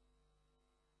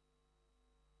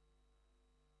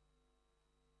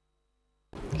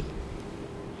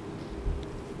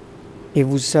 Et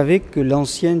vous savez que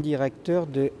l'ancien directeur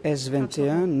de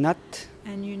S21, Nat,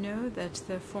 And you know that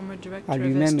the former director a of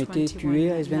lui-même été S21,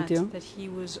 tué à Nat, S21?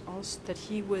 that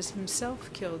he was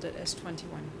himself killed at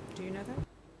S21. Do you know that?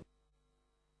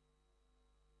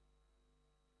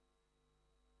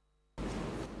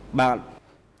បាទ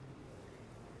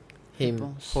Him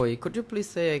Réponse. Huy, could you please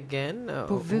say again?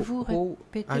 Pouvez-vous who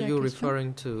répéter are la you question? referring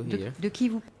to here?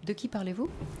 De qui parlez-vous?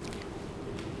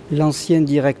 l'ancien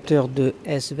directeur de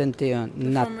S21, The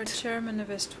Nat, former chairman of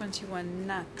S21,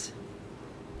 Nat.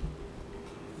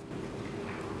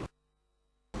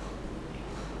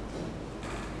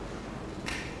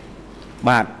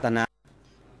បាទតាណា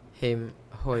Him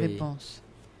Huy. Réponse.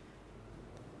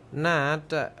 Nat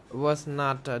was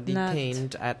not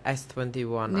detained at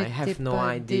S21. I have N'était no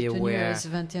pas idea détenu à where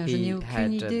S21. Je he n'ai had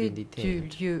aucune idée been du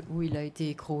detained. lieu où il a été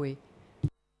écroué.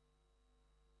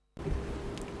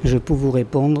 je peux vous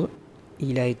répondre,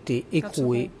 il a été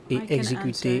écroué Council Hall, et I can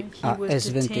exécuté answer. à He was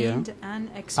S21 detained and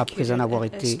après en executed avoir at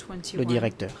été le S21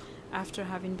 directeur. after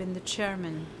having been the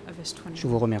chairman of Je S21.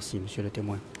 vous remercie, monsieur le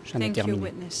témoin. J'en ai Thank you, terminé.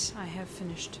 witness. I have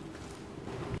finished.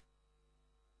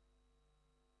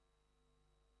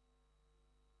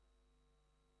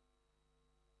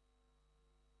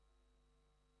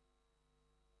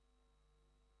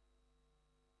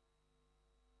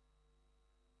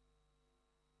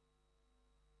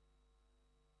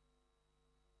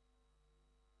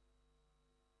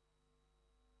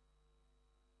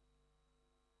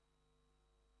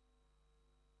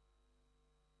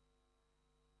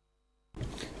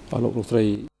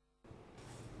 Le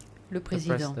The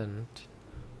président. President.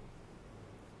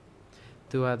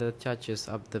 Do other judges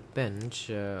of the bench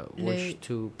wish Les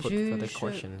to put further juges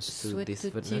questions to this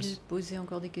souhaitent-ils witness? poser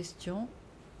encore des questions?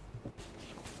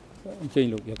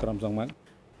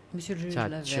 Monsieur le juge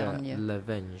Judge Lavergne.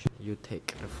 Lavergne, you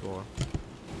take the floor.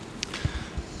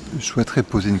 Je souhaiterais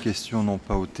poser une question non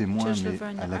pas au témoin Judge mais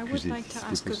Lavergne, à I would l'accusé, like si to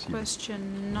c'est ask a possible. question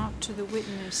not to the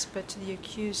witness but to the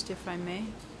accused, if I may.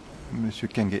 Monsieur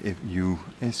Kange-Yu,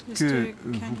 est-ce Mr. que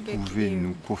vous Kange-Yu, pouvez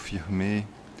nous confirmer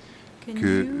Can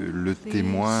que you le please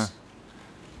témoin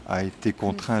a été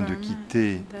contraint de confirm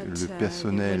quitter that, le the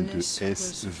personnel de witness was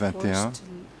S21 forced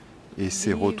to et s'est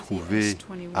leave the retrouvé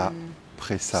à S21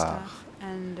 Pressar? staff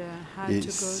and, had Et to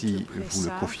go si to vous le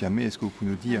Pressar? confirmez, est-ce que vous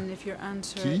pouvez nous dire And if your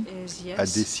answer qui is a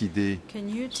yes, décidé can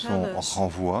you tell son us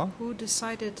renvoi? who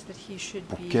decided that he should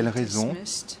Pour be quelle raison?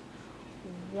 dismissed?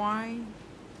 Why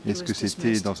he Est-ce was que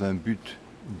c'était dismissed? dans un but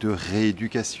de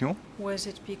rééducation? Was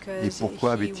it Et because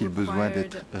pourquoi he avait-il besoin required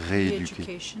d'être rééduqué?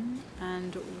 re-education?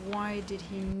 And why did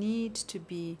he need to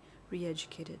be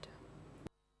re-educated?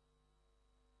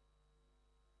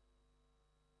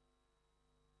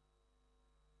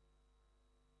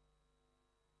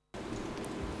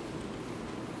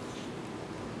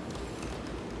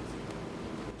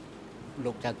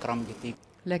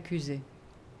 L'accusé.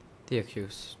 The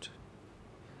accused.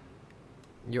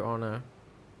 Your Honor,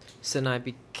 since I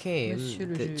became Monsieur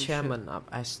le the juge, chairman of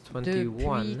Depuis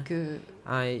S21, que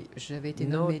I j'avais été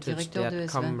nommé noticed directeur de that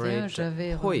S21, Comrade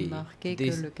j'avais Huy, remarqué que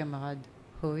this le camarade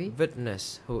Huy,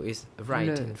 witness who is right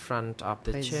le in front of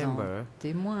the présent chamber,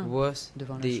 témoin was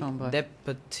devant la the chambre,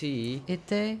 deputy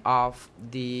était of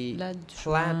the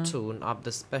l'adjoint platoon of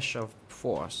the special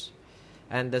force,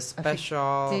 and the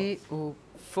special affecté au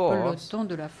force peloton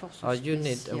de la force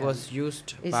unit spéciale. was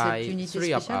used Et by cette unité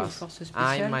three of spéciale, ou us. force I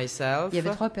spéciale, myself il y avait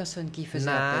 3 personnes qui faisaient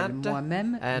appel. Nat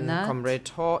Moi-même, and Nat, Comrade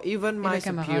Hall, even et my le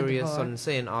camarade superior Hall, Son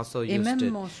Sen also et used même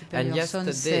it. mon And supérieur Son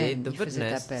yesterday, Sen, the il faisait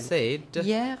witness appel. said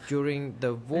Hier, during the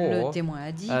le war, témoin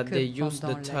a dit they que used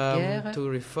pendant the la term guerre, to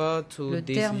refer to le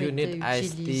this terme unit était as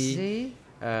the utilisé,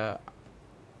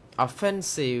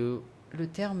 offensive le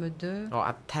terme de or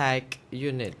attack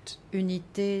unit.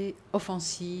 unité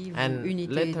offensive And ou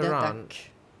unité later on,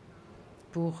 d'attaque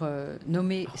pour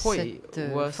nommer Huy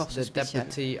cette was force the spéciale.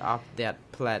 deputy of that Huy,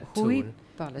 platoon.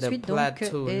 par la the suite, donc,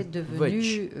 platoon est which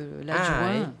devenu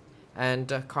l'adjoint, And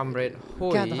Comrade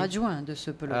cadre Huy adjoint de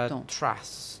ce peloton.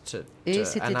 trusted, Et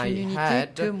c'était and une I unité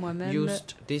had que moi-même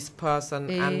used this person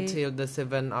et until the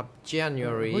 7th of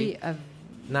January Huy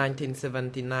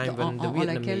 1979 when the en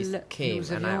Vietnamese laquelle came,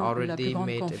 nous and I avions la plus already grande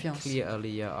made it confiance. clear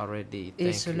earlier already.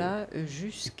 Et Thank cela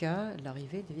jusqu'à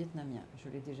l'arrivée des Vietnamiens. Je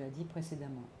l'ai déjà dit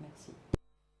précédemment. Merci.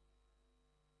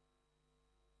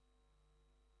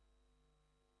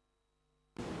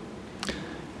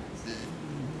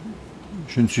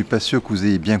 Je ne suis pas sûr que vous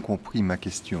ayez bien compris ma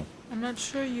question. I'm not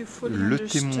sure you fully Le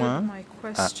understood témoin my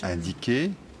a question.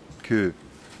 indiqué que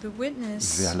The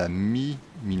witness vers la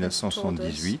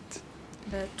mi-1978,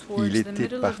 that towards il the était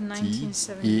middle of parti et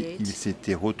 1978, il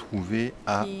s'était retrouvé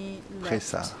à he left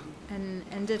Pressar. and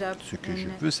ended up Ce que in je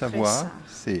veux savoir, Pressar.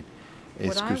 c'est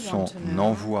est-ce What que I son want to know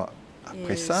envoi à is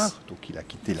Pressar, donc il a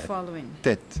quitté the la following.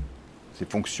 tête, ses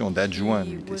fonctions d'adjoint He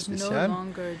d'unité was no spéciale,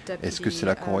 longer est-ce que deputy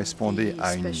cela of correspondait the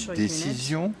à une special unit.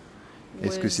 décision?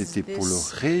 Est-ce que Was c'était pour le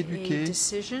this a rééduquer?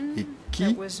 decision Et that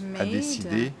qui was a made,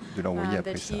 décidé de l'envoyer à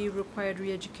that Pressar? he required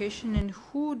re-education, and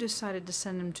who decided to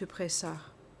send him to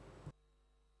Pressar?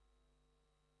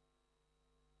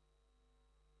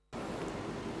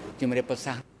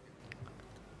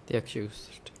 The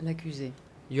accused. L'accusé.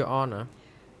 Your Honor,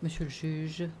 Monsieur le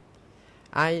juge,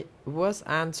 I was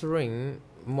answering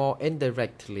more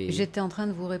indirectly. j'étais en train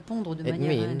de vous répondre de It manière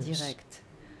means indirecte.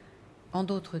 En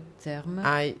d'autres termes,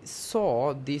 I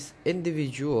saw this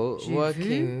individual J'ai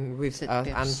working with cette us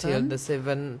until personne the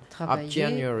 7th of travailler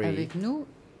January. avec nous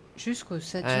jusqu'au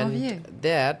 7 And janvier.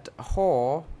 that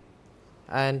Ho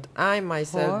and I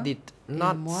myself Ho did et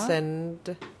not moi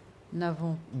send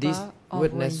N'avons this pas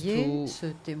witness envoyé to ce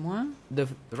témoin the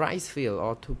rice field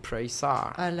or to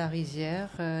Pressar. à la rizière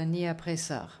ni à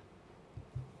Pressar.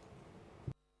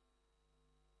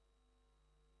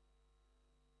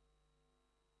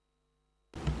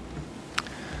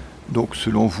 Donc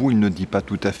selon vous, il ne dit pas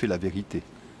tout à fait la vérité.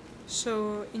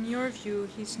 So, in your view,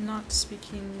 he's not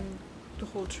speaking the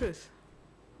whole truth.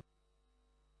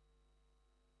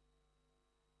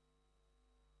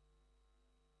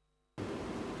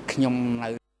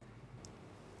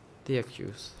 The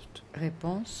accused.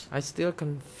 Réponse. I still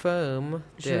confirm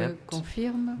Je that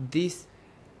confirme this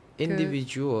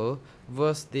individual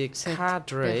was the cette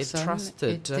cadre personne trusted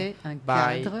était un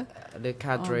by cadre the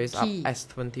cadres of qui les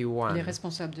S21.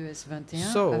 responsables de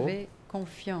S21 So, avaient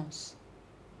confiance.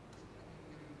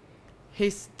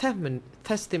 His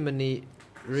testimony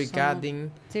regarding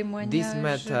this Témoignage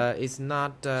matter is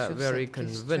not sur very cette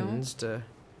question convinced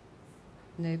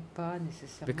n'est pas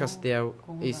nécessairement because there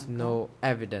is convaincant. no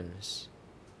evidence.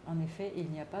 En effet, il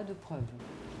n'y a pas de preuve.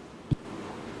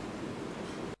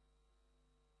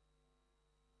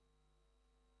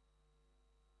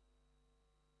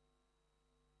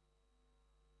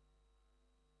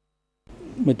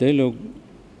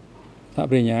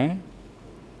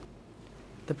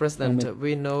 The President,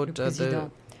 we note Le the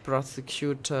président,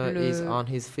 prosecutor is on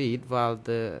his feet while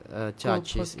the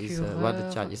judge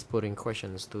is putting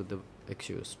questions to the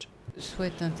accused.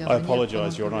 souhaite I intervenir.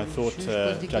 apologise, Your pendant Honour. I que thought le juge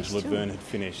pose des Judge questions. Laverne had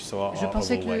finished, so Je I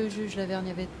pensais will que le wait. juge Laverne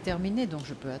avait terminé, donc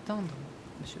je peux attendre,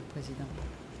 Monsieur le Président.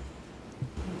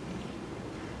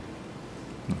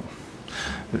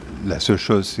 La seule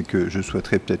chose, c'est que je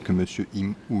souhaiterais peut-être que M.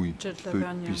 Him Huy Judge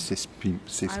Laverne, puisse I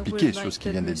s'expliquer would sur like ce qui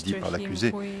vient that d'être dit Mr. par Him l'accusé.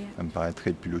 Huy, Ça me paraîtrait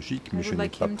le plus logique, I mais je would n'ai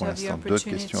like pas him pour to have the l'instant d'autres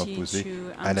questions à opportunity poser to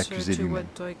à answer l'accusé to lui-même. what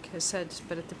Doig has said,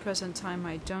 but at the present time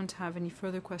I don't have any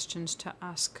further questions to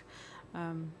ask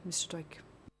Mr. Doig.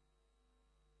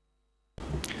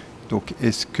 Donc,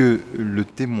 est-ce que le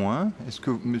témoin, est-ce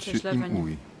que M. Judge Him Laverne.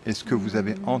 Huy, est-ce que vous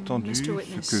avez entendu Mr. ce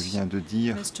Witness, que vient de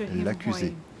dire Mr. Him l'accusé?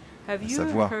 Huy, have À you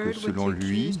savoir que heard what selon the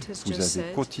lui, accused has vous just avez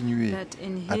said, continué that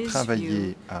in à his travailler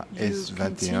view, à you S21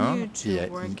 continued et to à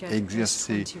work y at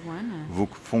exercer S21 vos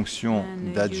fonctions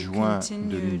and d'adjoint you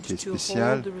de l'unité continued to hold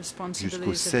spéciale the jusqu'au responsibilities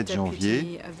of 7 janvier.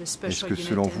 deputy of the Est-ce special que unit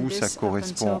selon in vous, ça this up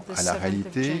correspond until the à la 7th of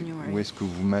réalité January? ou est-ce que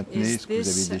vous maintenez Is ce que vous avez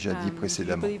this, déjà dit do you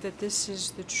précédemment? believe that this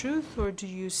is the truth or do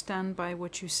you stand by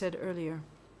what you said earlier?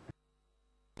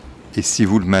 Et si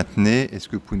vous le maintenez, est-ce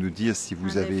que vous pouvez nous dire si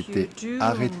vous And avez if you été do,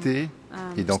 arrêté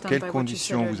et dans stand quelles by what you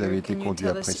conditions said vous avez earlier, été can you conduit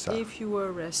tell après us ça? if you were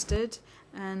arrested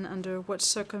and under what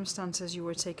circumstances you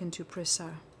were taken to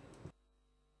Pressar?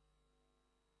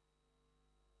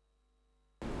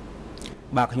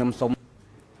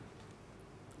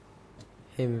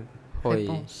 Him Huy.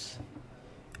 Réponse.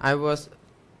 I was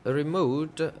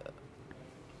removed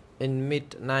in C'est au milieu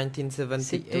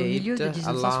de mid-1978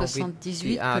 along with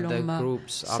 1978 the que l'on other m'a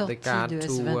groups of the sorti guard de to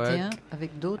S21 work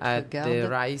avec d'autres at the gardes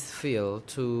rice field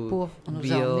to pour nous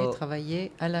emmener build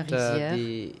travailler à la rizière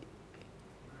the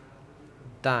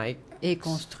dike, et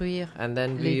construire and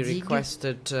then les we digues.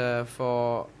 requested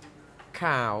for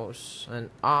cows and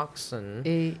oxen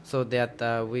Et so that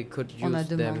we could on a use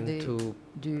them demandé to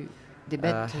des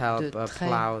bêtes help de trait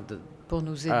plow the pour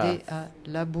nous aider à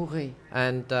labourer.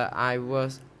 and I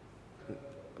was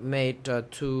made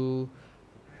to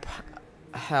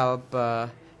help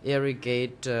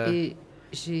irrigate Et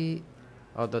j'ai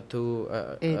or to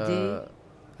aidé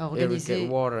à organiser irrigate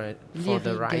water for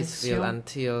the rice field l'irrigation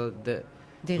until the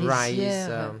des rice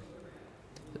rizières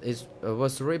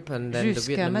was ripened and the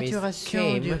jusqu'à Vietnamese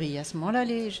maturation du came. riz. À ce moment-là,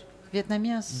 les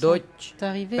Vietnamiens sont Dutch,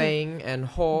 arrivés. Peng and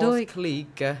Horse Doi,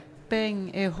 clique Peng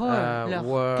et Ho, leur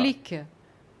were clique,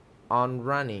 on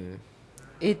running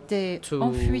étaient to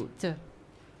en fuite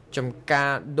Cham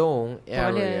Ka Dong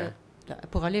area.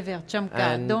 pour aller vers Cham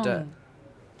Ka And, Dong.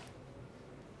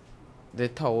 They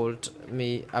told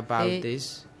me about Et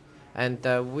this, and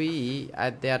we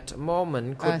at that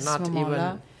moment à could ce not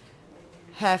moment-là, even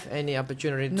have any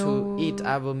opportunity to nous eat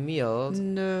our meals,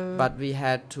 ne but we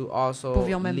had to also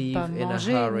pouvions même leave pas in a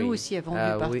manger. hurry. Nous aussi avons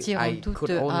dû partir en I toute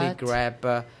could only hâte. grab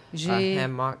a J'ai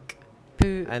hammock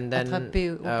pu and then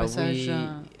attraper au passage we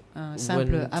un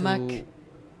simple went hamac. to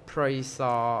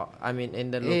Presa, I mean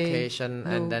in the location,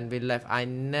 and then we left. I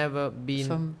never been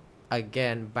Sommes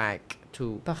again back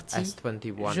to partis.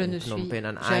 S21 Je in ne Phnom suis Penh,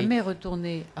 and jamais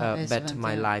retourné à bet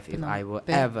my S21 life if Phnom I will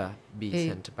Penh. ever be Et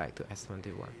sent back to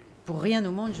S21. pour rien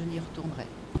au monde, je n'y retournerai.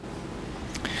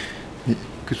 Et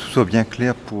que ce soit bien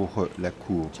clair pour la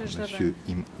Cour, Judge M.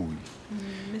 Him Huy.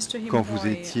 Mr. Him Quand vous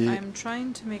Huy, étiez I'm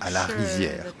trying to make à la sure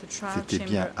rizière, that the trial c'était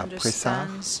bien chamber après ça?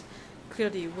 understands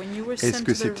clearly. When you were Est-ce sent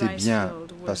que to the c'était rice bien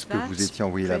field, was parce que that vous étiez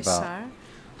envoyé là-bas Pressar?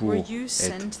 pour Were you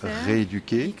sent être there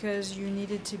rééduqué? because you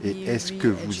needed to Et be est-ce que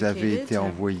vous avez été re-educated?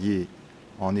 envoyé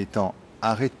en étant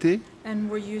arrêté And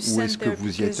were you ou sent est-ce que there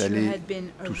vous y êtes because you allé had been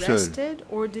tout seul? arrested,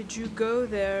 or did you go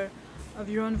there of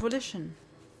your own volition?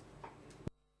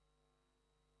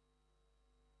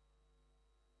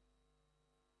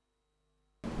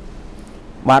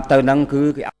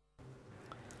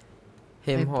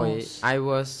 Him Huy, Réponse. I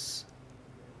was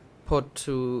put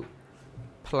to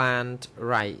plant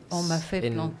rice On m'a fait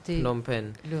in planter Phnom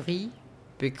Penh le riz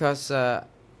because I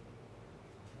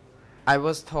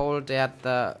was told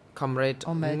that Comrade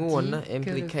On m'a dit Nguyen que le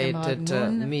implicated camarade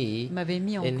Nguyen me m'avait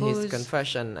mis en in his cause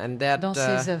confession, and that dans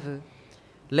ses aveux.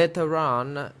 later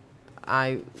on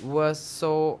I was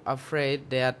so afraid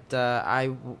that I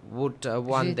would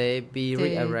one day be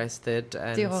J'étais rearrested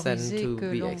and sent terrorisée to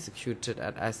que be l'on executed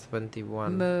at S21.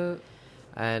 me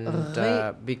And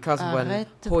because when arrête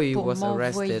Huy pour was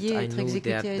arrested, m'envoyer I être knew exécuté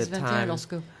that à the S21 time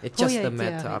lorsque it's Huy just a a été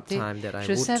matter of arrêté. time that I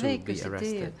Je would savais to que be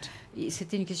arrested.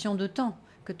 c'était une question de temps,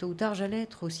 que tôt ou tard j'allais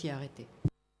être aussi arrêté.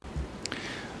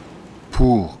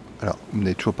 Alors, vous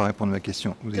n'avez toujours pas répondu à ma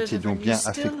question. Vous étiez donc bien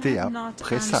affecté à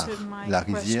Pressar. La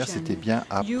rizière, c'était bien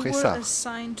à Pressar.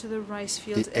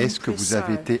 Et est-ce que vous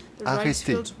avez été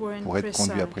arrêté pour être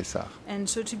conduit à Pressar? And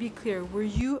so to be clear, were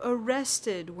you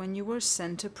arrested when you were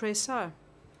sent to Pressar?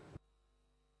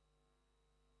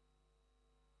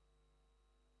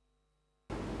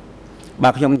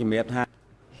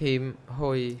 Him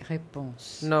Huy.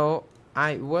 Réponse. No,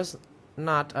 I was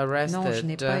not Non, je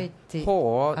n'ai arrested. pas été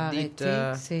Ho did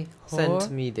arrêté. C'est send Ho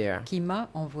me there. qui m'a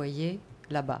envoyé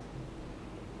là-bas.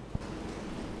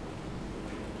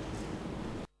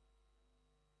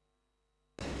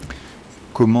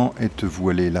 Comment êtes-vous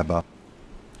allé là-bas?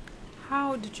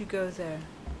 How did you go there?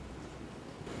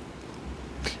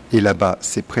 Et là-bas,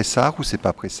 c'est Pressar ou c'est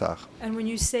pas Pressar? And when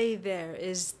you say there,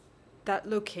 is that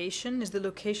location, is the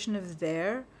location of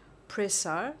there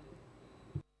Pressar?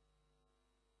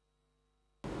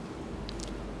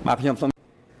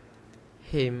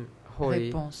 Him Huy.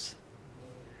 Réponse.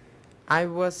 I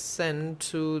was sent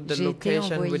to the J'ai été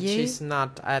location which envoyé is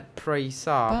not at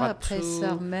Pressar, pas à but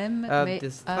Pressar to même, mais the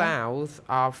à, south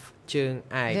of Cheung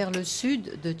vers Ek. le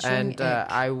sud de Cheung And Ek.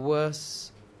 I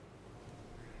was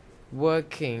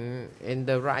working in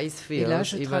the rice Et là, fields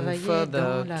je even travaillais further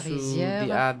dans la to rizière,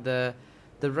 the other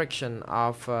direction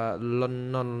of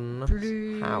Lon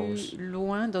plus house.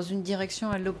 loin, dans une direction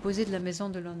à l'opposé de la maison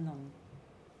de London.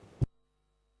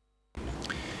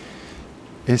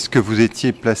 Est-ce que vous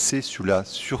étiez placé sous la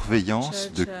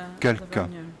surveillance de quelqu'un?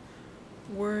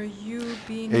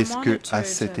 Est-ce que à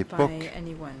cette époque,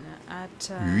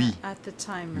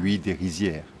 lui des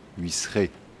rizières, lui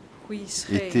serait,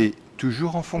 était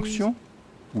toujours en fonction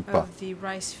ou pas?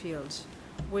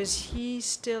 Was he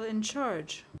still in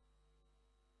charge?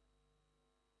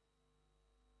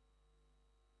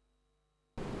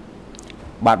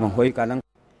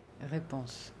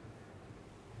 Réponse.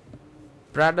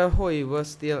 Brother Huy was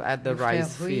still at the Le frère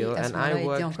rice Huy, field, à ce and I moment-là, était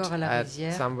worked encore à la at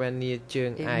rizière. somewhere near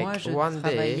Cheung Et moi, Ek. je One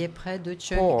travaillais day, près de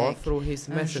Cheung Ho, Ek. through his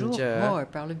Un jour, messenger, Mo,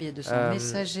 par le biais de son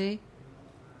messager,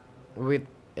 with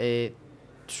a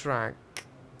truck,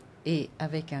 et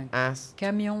avec un asked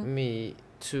camion, me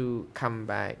to come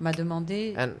back. m'a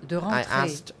demandé And de I rentrer.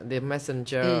 asked the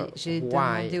messenger Et j'ai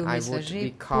why demandé au I would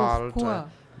messager be called pourquoi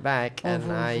back, and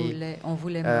on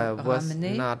voulait me was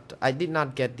ramener. I did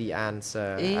not get the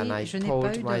answer, Et and I je n'ai pas eu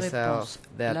told de myself réponse.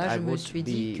 that Là, I je me would suis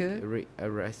dit be que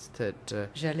arrested,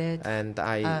 j'allais être and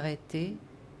I arrêté.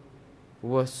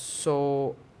 was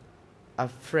so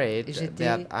afraid J'étais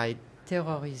that I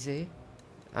terrorisé.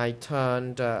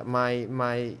 turned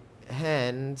my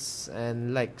hands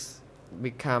and legs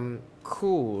become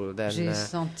cool. Then J'ai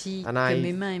senti and que I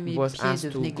mes mains et mes was pieds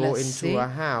asked to devenaient go glacés. into a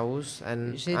house,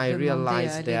 and J'ai I demandé à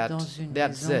realized aller that dans une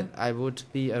that's maison. it. I would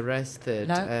be arrested.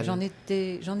 Là, j'en And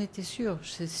étais sûr.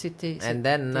 C'était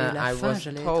then la I fin, was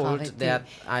j'allais être told arrêté. that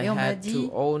I Et on m'a had dit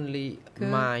to only que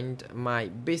mind my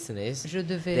business. je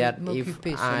devais That if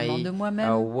m'occuper seulement I de moi-même.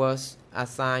 was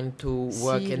assigned to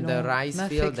work Si in the l'on rice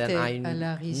field, then I m'affectait à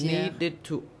la rizière, needed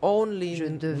to only je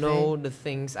devais know the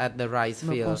things at the rice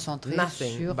me field, concentrer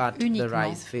nothing sur but the uniquement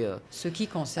rice field. ce qui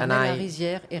concernait And la I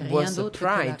rizière et rien was d'autre que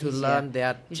la trying to rizière. learn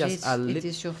that J'ai just a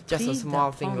été surpris just a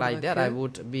small thing like that, I d'apprendre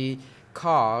would be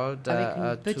called avec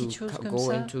une to petite chose comme go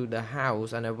ça, into the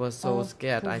house, and I was so on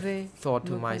scared. I pouvait thought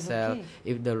to me myself, convoquer.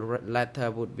 if the letter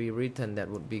would be written, that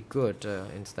would be good,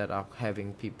 instead of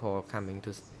having people coming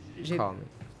to J'ai call me.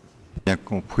 Bien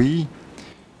compris,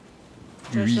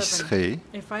 lui serait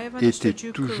était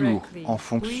toujours en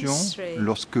fonction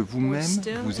lorsque vous-même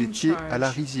vous étiez à la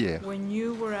rizière.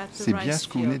 C'est bien ce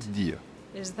que vous venez de dire.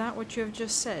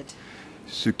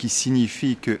 Ce qui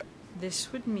signifie que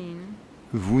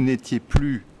vous n'étiez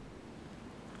plus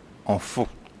en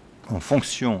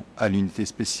fonction à l'unité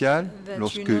spéciale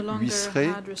lorsque Huisseray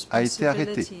a été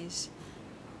arrêté.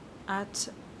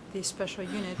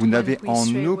 Vous n'avez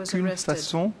en aucune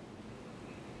façon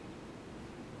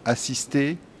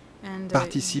assisté,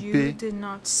 participé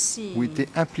ou été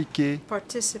impliqué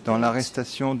dans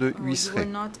l'arrestation de Huisseray.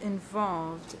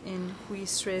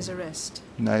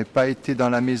 Vous n'avez pas été dans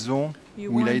la maison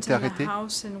où il a été arrêté?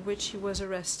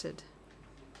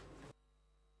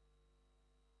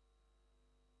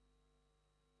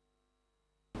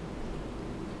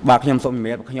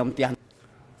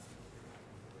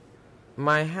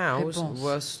 My house Réponse.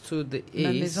 was to the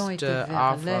Ma maison east était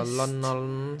vers of l'est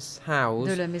Lonnon's house,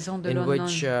 de la maison de in London,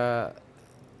 which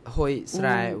Huy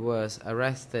Srai où was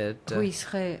arrested. Huy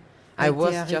Srai I a été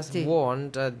was just arrêté.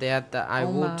 warned that I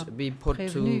On m'a would be put to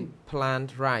prévenu plant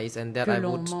rice and that que I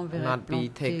l'on would m'enverrait not be planter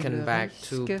taken le back riz,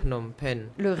 to que Phnom Penh.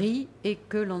 le riz et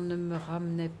que l'on ne me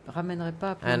ramènerait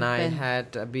pas à Phnom And I Penh.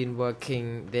 had been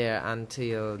working there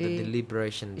until the Et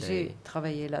Liberation Day. j'ai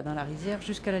travaillé là dans la rizière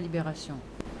jusqu'à la libération.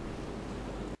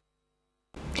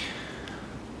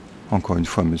 Encore une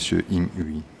fois, Monsieur Him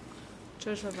Huy.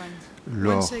 Judge Lavan.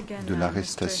 Lors Once again, de Mr.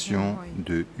 l'arrestation Him Huy.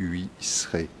 de Huy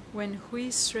Srai, When Huy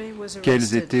Srai was quelles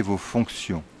arrested, étaient vos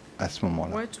fonctions à ce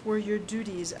moment-là? what were your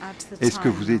duties at the Est-ce que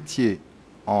time? vous étiez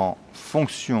en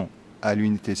fonction à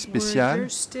l'unité Were spéciale you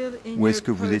still in ou est-ce your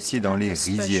que vous post étiez dans at les the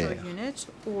special rizières? unit,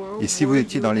 or Et si vous were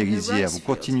étiez you dans les in the rizières, rice vous field?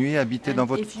 continuez à habiter dans And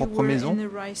votre if you propre were maison? in the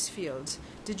rice field,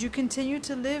 did you continue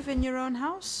to live in your own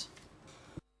house?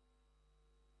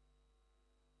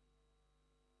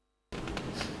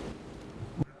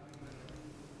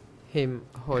 Him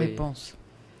Huy. Réponse.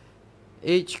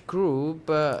 Each group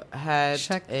had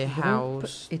Chaque a groupe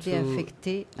house était to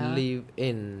affecté à live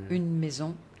in. une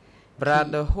maison.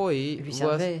 Brother Huy lui was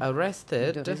servait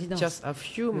arrested de résidence. just a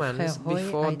few Le months frère Huy a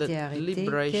before the été arrêté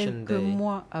Liberation quelques Day.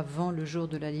 mois avant le jour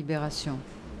de la libération.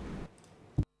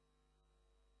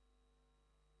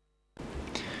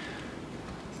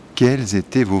 Quelles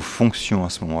étaient vos fonctions à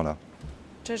ce moment-là?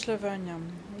 Judge Lavanya,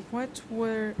 what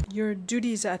were your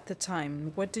duties at the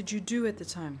time? What did you do at the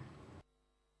time?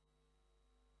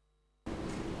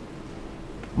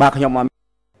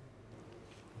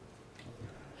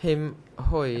 Him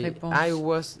Huy, Réponse. I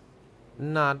was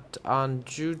not on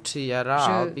duty at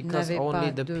all Je because n'avais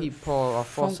only pas the de people or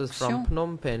forces from fonction,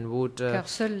 Phnom Penh would car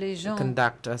seuls les gens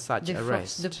conduct such des forces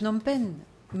arrest. de Phnom Penh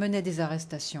menaient des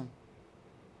arrestations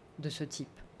de ce type.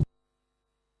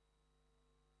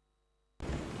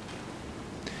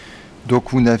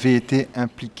 Donc vous n'avez été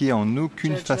impliqué en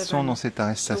aucune Judge façon Lavan, dans cette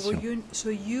arrestation. So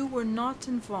you were not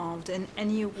involved in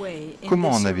any way in Comment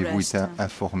this en avez-vous arrest? été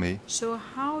informé? So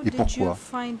how Et did pourquoi? you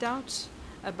find out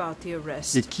about the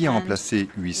arrest? Et qui a and remplacé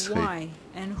Huy Srai? why?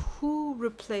 And who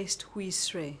replaced Huy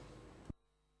Srai?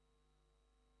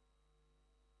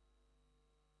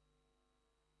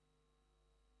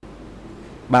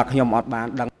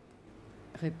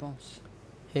 Réponse.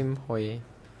 Him Huy.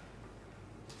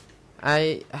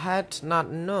 I had not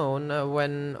known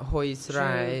when Huy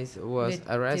Srai was n'étais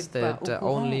arrested, pas au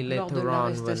courant only lors de later on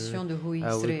l'arrestation de Huy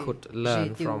when we Srai. could J'ai learn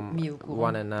été from mis au courant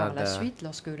one par la another, suite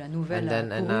lorsque la and nouvelle a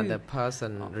then another couru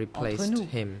person entre replaced nous.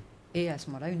 him. Et à ce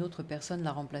moment-là, une autre personne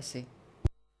l'a remplacé.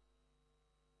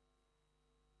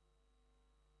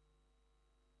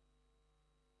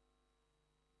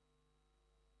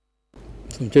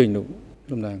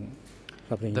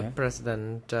 The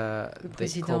President, the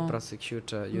Président,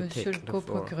 co-prosecutor, you Monsieur take le the floor.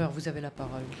 co-procureur, vous avez la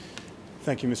parole.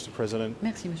 Thank you, Mr. President.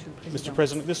 Merci, Monsieur le Président. Mr.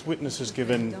 President, this witness has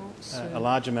given a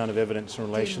large amount of evidence in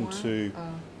relation to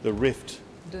the rift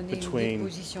Donner une between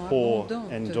déposition Hor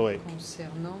abondante and Doik.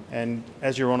 concernant And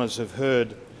as your honours have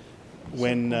heard,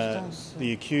 when circonstances.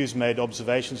 the accused made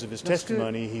observations of his Lorsque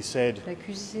testimony, he said,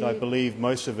 l'accusé I believe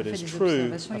most of it fait is des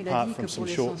true, observations, il a apart dit from que some pour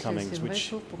l'essentiel, shortcomings c'est vrai, which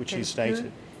sauf pour he quelques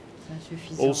stated.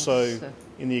 insuffisances. Also,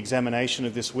 in the examination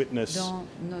of this witness, Dans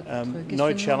notre no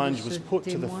questionnement challenge de was ce put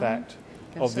to the témoin, fact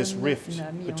of this personne rift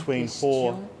n'a mis en between question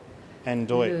Hor and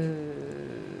Doik.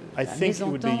 la I think it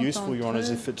would be mésentente useful, Your Honours,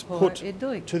 if it's entre put Hor et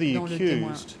Doik, to the dont le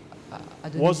témoin accused, a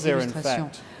donné was des there in illustrations.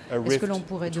 fact a Est-ce rift que l'on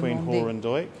pourrait between demander Hor and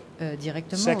Doik?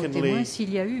 Directement au Secondly, témoin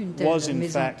s'il y a eu une telle was in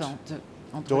fact mésentente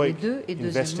entre les Doik deux, et deuxièmement,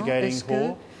 investigating est-ce que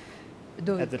Hor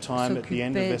Doik at the time, at the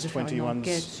end of s'occupait de faire une enquête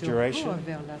S21's sur duration? Hor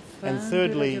vers la fin And de la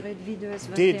thirdly, durée de vie de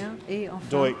S21, did et enfin,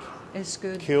 Doik est-ce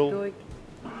que kill Doik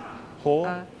Hor?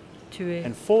 a tué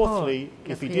And fourthly,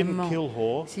 Hor? if he didn't Quatrièmement, kill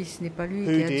Hor, si ce n'est pas lui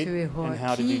who qui a did tué Hor, and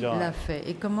how did he qui die? l'a fait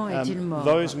et comment est-il mort?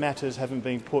 Those matters haven't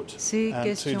been put Ces to Doik.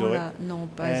 questions-là n'ont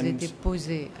pas and été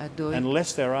posées à Doik.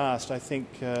 Unless they're asked, I think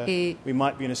Et we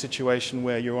might be in a situation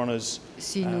where Your Honours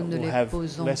si nous ne will les have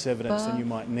posons less evidence pas, than you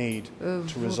might need to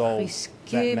vous resolve that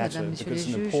risquez, matter, Madame, Monsieur because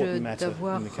les it's an juges, important matter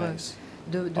d'avoir in the case.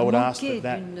 de I would ask manquer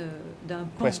that d'un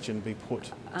pan question be put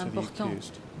to the important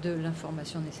accused. de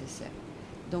l'information nécessaire.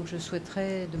 Donc je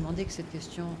souhaiterais demander que cette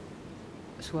question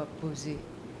soit posée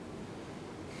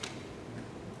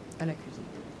à l'accusé.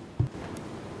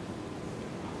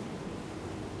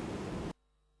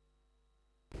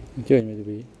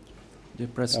 Dear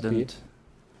President,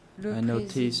 Le I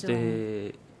noticed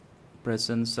président, the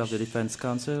presence of the Defense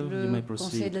Counsel. You may le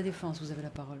conseil proceed. de la défense, vous avez la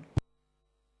parole.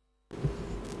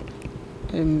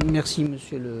 Merci,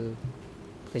 Monsieur le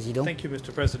Président. Thank you,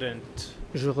 Mr. President.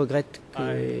 Je regrette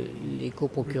que les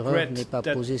coprocureurs n'aient pas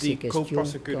posé ces questions quand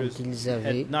ils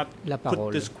avaient la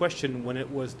parole.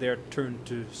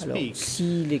 Alors,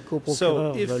 si les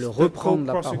coprocureurs veulent reprendre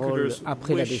la parole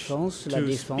après la défense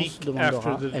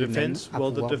demandera elle-même à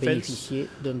pouvoir bénéficier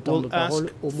d'un temps de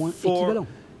parole au moins équivalent.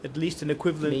 Mais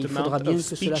il faudra bien que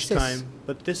cela cesse.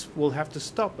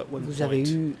 Vous avez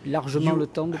eu largement le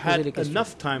temps de poser les questions.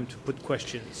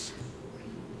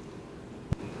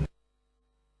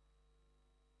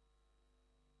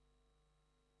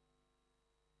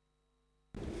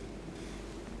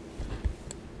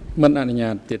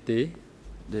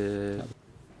 The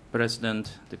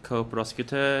President, the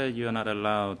co-prosecutor, you are not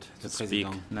allowed to speak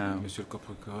now. Monsieur le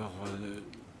co-procureur,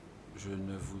 je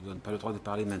ne vous donne pas le droit de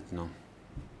parler maintenant.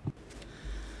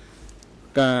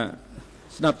 The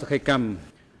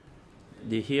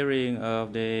hearing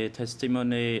of the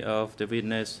testimony of the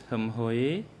witness Him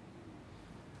Huy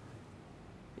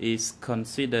is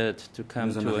considered to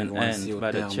come to an end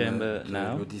by the chamber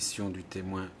now. And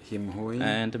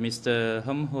Mr.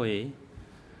 Him Huy,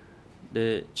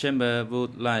 the chamber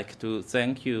would like to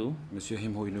thank you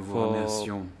for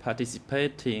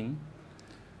participating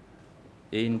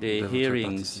in the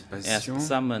hearings as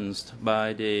summoned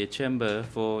by the chamber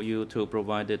for you to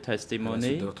provide the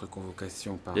testimony.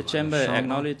 The chamber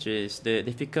acknowledges the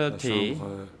difficulty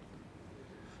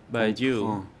by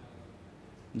you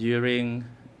during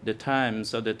the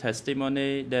times of the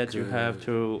testimony that you have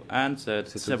to answer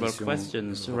several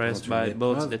questions raised by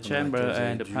both the chamber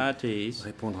and the parties.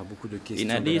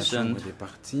 In addition,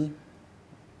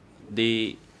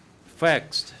 the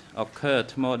facts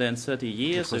occurred more than 30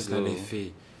 years ago,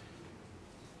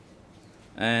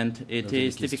 and it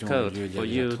is difficult for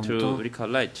you to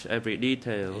recollect every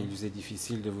detail.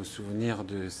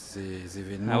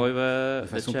 However,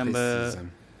 the chamber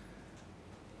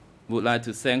would like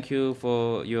to thank you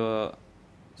for your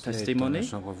testimony. La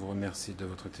Chambre vous remercie de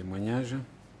votre témoignage.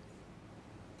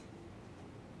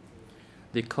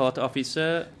 The court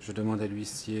officer, je demande à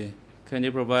l'huissier, can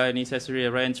you provide necessary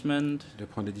arrangement de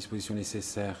prendre les dispositions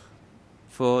nécessaires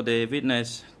for the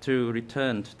witness to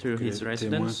return to his residence? Que le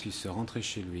témoin puisse rentrer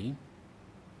chez lui.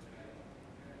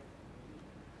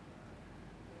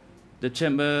 The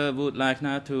chamber would like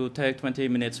now to take 20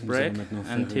 minutes break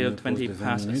until 20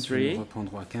 past 3.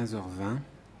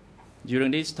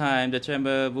 During this time, the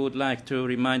chamber would like to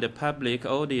remind the public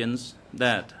audience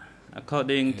that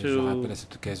according to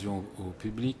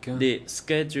the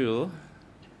schedule,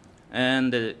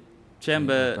 and the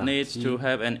chamber needs to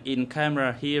have an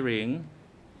in-camera hearing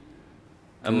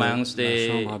amongst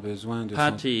the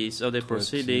parties of the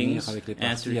proceedings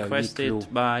as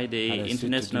requested by the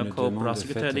International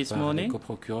Co-Prosecutor this morning.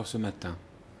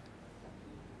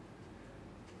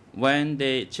 When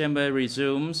the chamber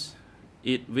resumes,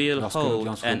 it will hold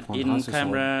an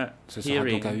in-camera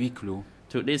hearing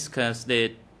to discuss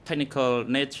the technical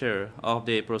nature of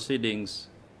the proceedings.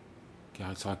 Car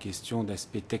il sera question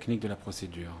d'aspects techniques de la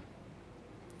procédure.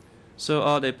 So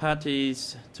all the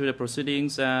parties to the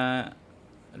proceedings are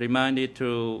reminded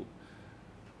to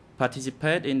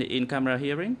participate in the in-camera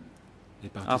hearing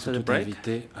after the break. Les parties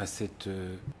sont invités à cette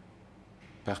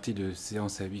partie de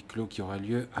séance à huis clos qui aura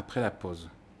lieu après la pause.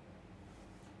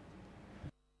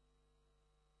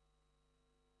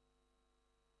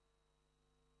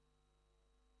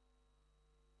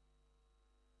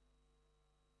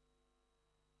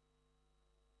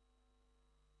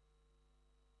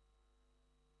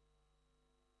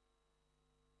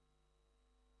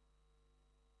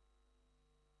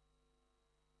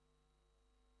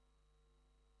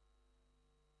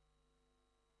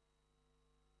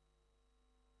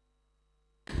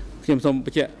 The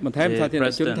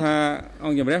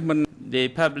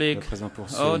public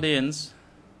audience,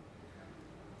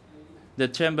 the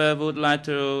chamber would like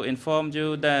to inform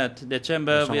you that the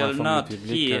chamber will not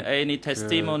hear any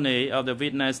testimony of the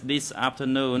witness this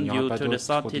afternoon due to the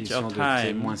shortage of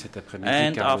time.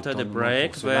 And after the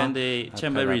break, when the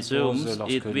chamber resumes,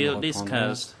 it will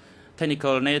discuss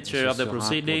technical nature of the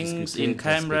proceedings in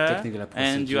camera,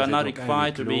 and you are not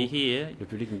required to be here.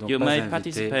 You may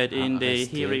participate in the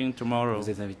hearing tomorrow.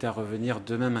 Vous êtes invité à revenir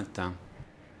demain matin.